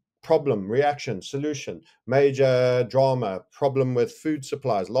 problem, reaction, solution, major drama, problem with food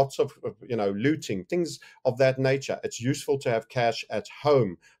supplies, lots of looting, things of that nature. It's useful to have cash at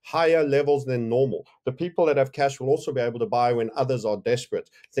home, higher levels than normal. The people that have cash will also be able to buy when others are desperate,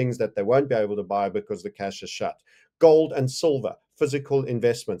 things that they won't be able to buy because the cash is shut. Gold and silver, physical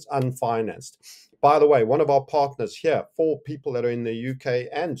investments, unfinanced. By the way, one of our partners here, for people that are in the UK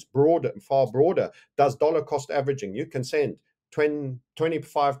and far broader, does dollar cost averaging. You can send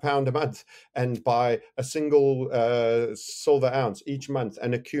 £25 a month and buy a single silver ounce each month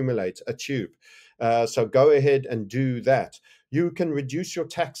and accumulate a tube. So go ahead and do that. You can reduce your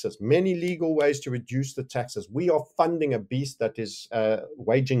taxes. Many legal ways to reduce the taxes. We are funding a beast that is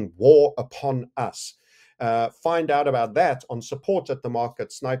waging war upon us. Find out about that on support at the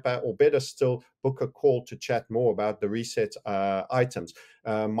Market Sniper, or better still, book a call to chat more about the reset items.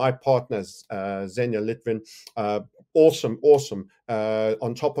 My partners, Xenia Litvin, awesome.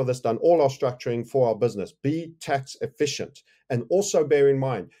 On top of this, done all our structuring for our business. Be tax efficient. And also bear in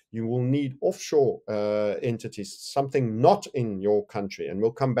mind, you will need offshore entities, something not in your country. And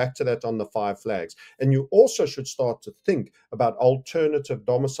we'll come back to that on the 5 flags. And you also should start to think about alternative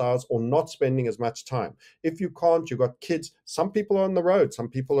domiciles or not spending as much time. If you can't, you've got kids. Some people are on the road. Some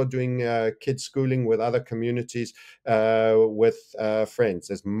people are doing kids schooling with other communities, with friends.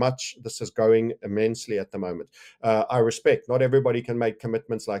 This is growing immensely at the moment. I respect not everybody can make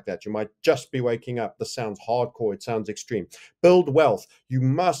commitments like that. You might just be waking up. This sounds hardcore. It sounds extreme. Build wealth. You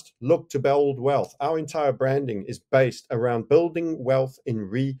must look to build wealth. Our entire branding is based around building wealth in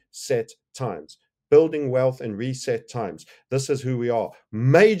reset times. Building wealth in reset times. This is who we are.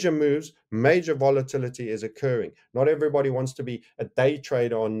 Major moves, major volatility is occurring. Not everybody wants to be a day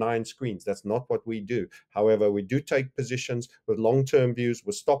trader on 9 screens. That's not what we do. However, we do take positions with long-term views,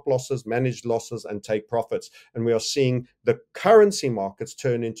 with stop losses, managed losses, and take profits. And we are seeing the currency markets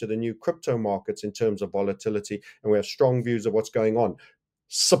turn into the new crypto markets in terms of volatility. And we have strong views of what's going on.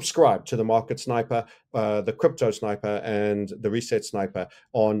 Subscribe to the Market Sniper, the Crypto Sniper, and the Reset Sniper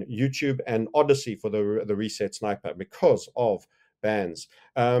on YouTube, and Odyssey for the Reset Sniper because of bans.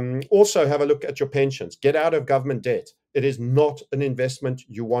 Also, have a look at your pensions. Get out of government debt. It is not an investment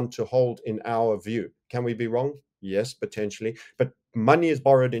you want to hold, in our view. Can we be wrong? Yes, potentially. But money is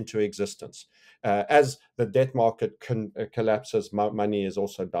borrowed into existence. As the debt market collapses, money is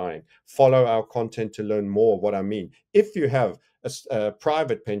also dying. Follow our content to learn more of what I mean. If you have a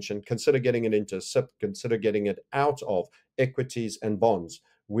private pension, consider getting it into SIP, consider getting it out of equities and bonds.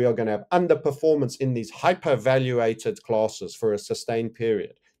 We are going to have underperformance in these hyper-valuated classes for a sustained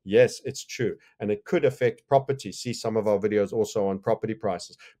period. Yes, it's true. And it could affect property. See some of our videos also on property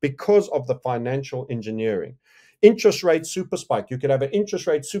prices because of the financial engineering. Interest rate super spike. You could have an interest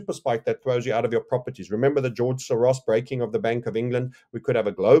rate super spike that throws you out of your properties. Remember the George Soros breaking of the Bank of England? We could have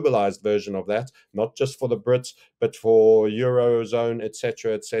a globalized version of that, not just for the Brits, but for Eurozone,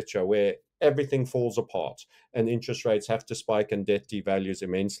 etc., where everything falls apart and interest rates have to spike and debt devalues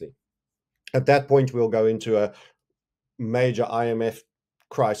immensely. At that point, we'll go into a major IMF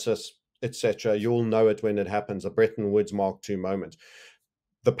crisis, etc. You'll know it when it happens, a Bretton Woods Mark II moment.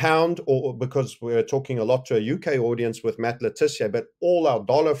 The pound, or because we're talking a lot to a UK audience with Matt Le Tissier, but all our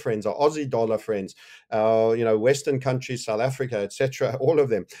dollar friends, our Aussie dollar friends, Western countries, South Africa, etc., all of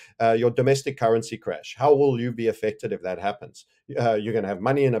them, your domestic currency crash. How will you be affected if that happens? You're going to have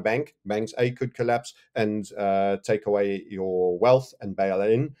money in a bank. Banks, A, could collapse and take away your wealth and bail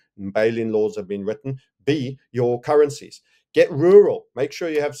in. Bail-in laws have been written. B, your currencies. Get rural. Make sure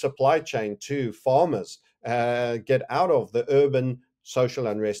you have supply chain to farmers. Get out of the urban social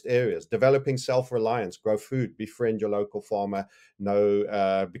unrest areas, developing self-reliance, grow food, befriend your local farmer,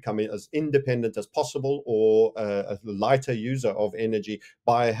 becoming as independent as possible, or a lighter user of energy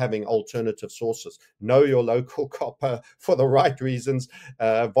by having alternative sources. Know your local copper for the right reasons,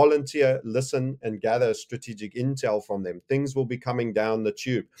 volunteer, listen, and gather strategic intel from them. Things will be coming down the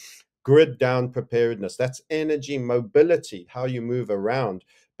tube. Grid down preparedness. That's energy mobility, how you move around.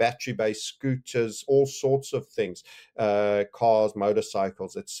 Battery-based scooters, all sorts of things, cars,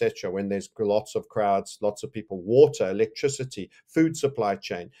 motorcycles, etc. When there's lots of crowds, lots of people, water, electricity, food supply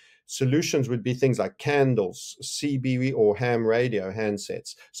chain. Solutions would be things like candles, CB or ham radio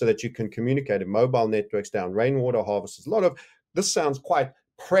handsets, so that you can communicate, mobile networks down, rainwater harvesters. A lot of this sounds quite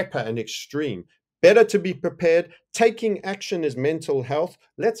prepper and extreme. Better to be prepared. Taking action is mental health.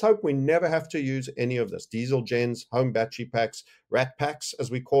 Let's hope we never have to use any of this. Diesel gens, home battery packs, rat packs, as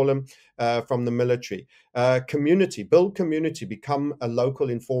we call them, from the military. Community, build community, become a local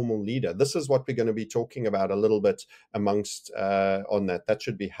informal leader. This is what we're going to be talking about a little bit amongst on that. That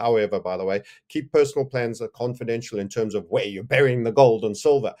should be, however, by the way, keep personal plans confidential in terms of where you're burying the gold and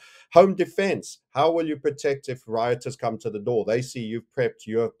silver. Home defense, how will you protect if rioters come to the door? They see you've prepped,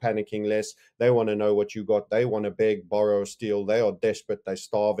 you're panicking less. They want to know what you got. They want to beg, borrow, steal. They are desperate. They're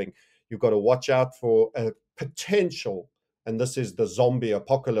starving. You've got to watch out for a potential, and this is the zombie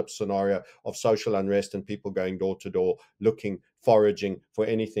apocalypse scenario of social unrest and people going door to door, looking, foraging for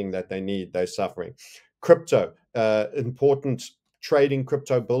anything that they need. They're suffering. Crypto, important. Trading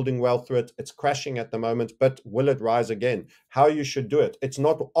crypto, building wealth through it. It's crashing at the moment, but will it rise again? How you should do it. It's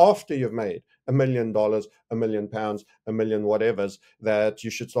not after you've made $1 million, £1 million, £1 million whatevers that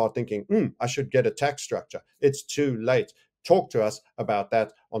you should start thinking, I should get a tax structure. It's too late. Talk to us about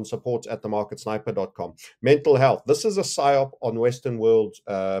that on support@themarketsniper.com. Mental health. This is a psyop on Western world,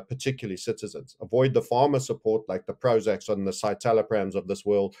 particularly citizens. Avoid the pharma support like the Prozacs and the citaloprams of this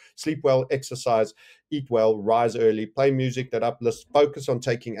world. Sleep well, exercise, eat well, rise early, play music that uplifts, focus on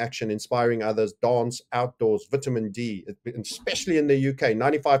taking action, inspiring others, dance, outdoors, vitamin D, especially in the UK.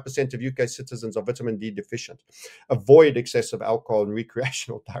 95% of UK citizens are vitamin D deficient. Avoid excessive alcohol and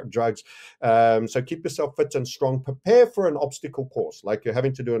recreational drugs. So keep yourself fit and strong. Prepare for an obstacle course, like you're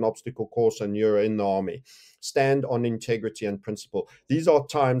having to do an obstacle course and you're in the army. Stand on integrity and principle. These are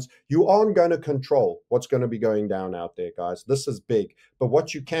times you aren't going to control what's going to be going down out there, guys. This is big. But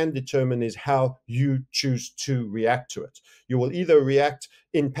what you can determine is how you choose to react to it. You will either react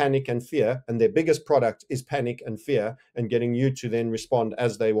in panic and fear, and their biggest product is panic and fear, and getting you to then respond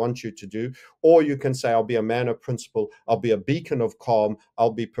as they want you to do. Or you can say, I'll be a man of principle. I'll be a beacon of calm.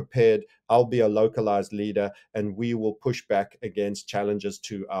 I'll be prepared. I'll be a localized leader, and we will push back against challenges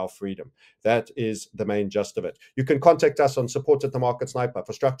to our freedom. That is the main gist of it. You can contact us on support at the Market Sniper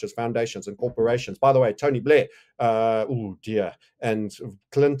for structures, foundations, and corporations. By the way, Tony Blair, oh dear, and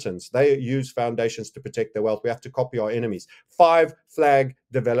Clintons, they use foundations to protect their wealth. We have to copy our enemies. 5 flag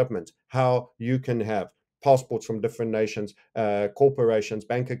development, how you can have passports from different nations, corporations,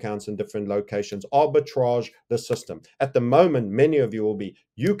 bank accounts in different locations, arbitrage the system. At the moment, many of you will be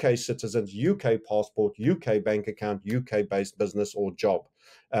UK citizens, UK passport, UK bank account, UK-based business or job,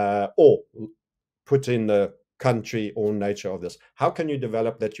 or put in the country or nature of this. How can you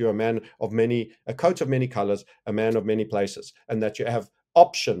develop that you're a man of many, a coat of many colors, a man of many places, and that you have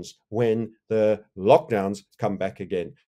options when the lockdowns come back again?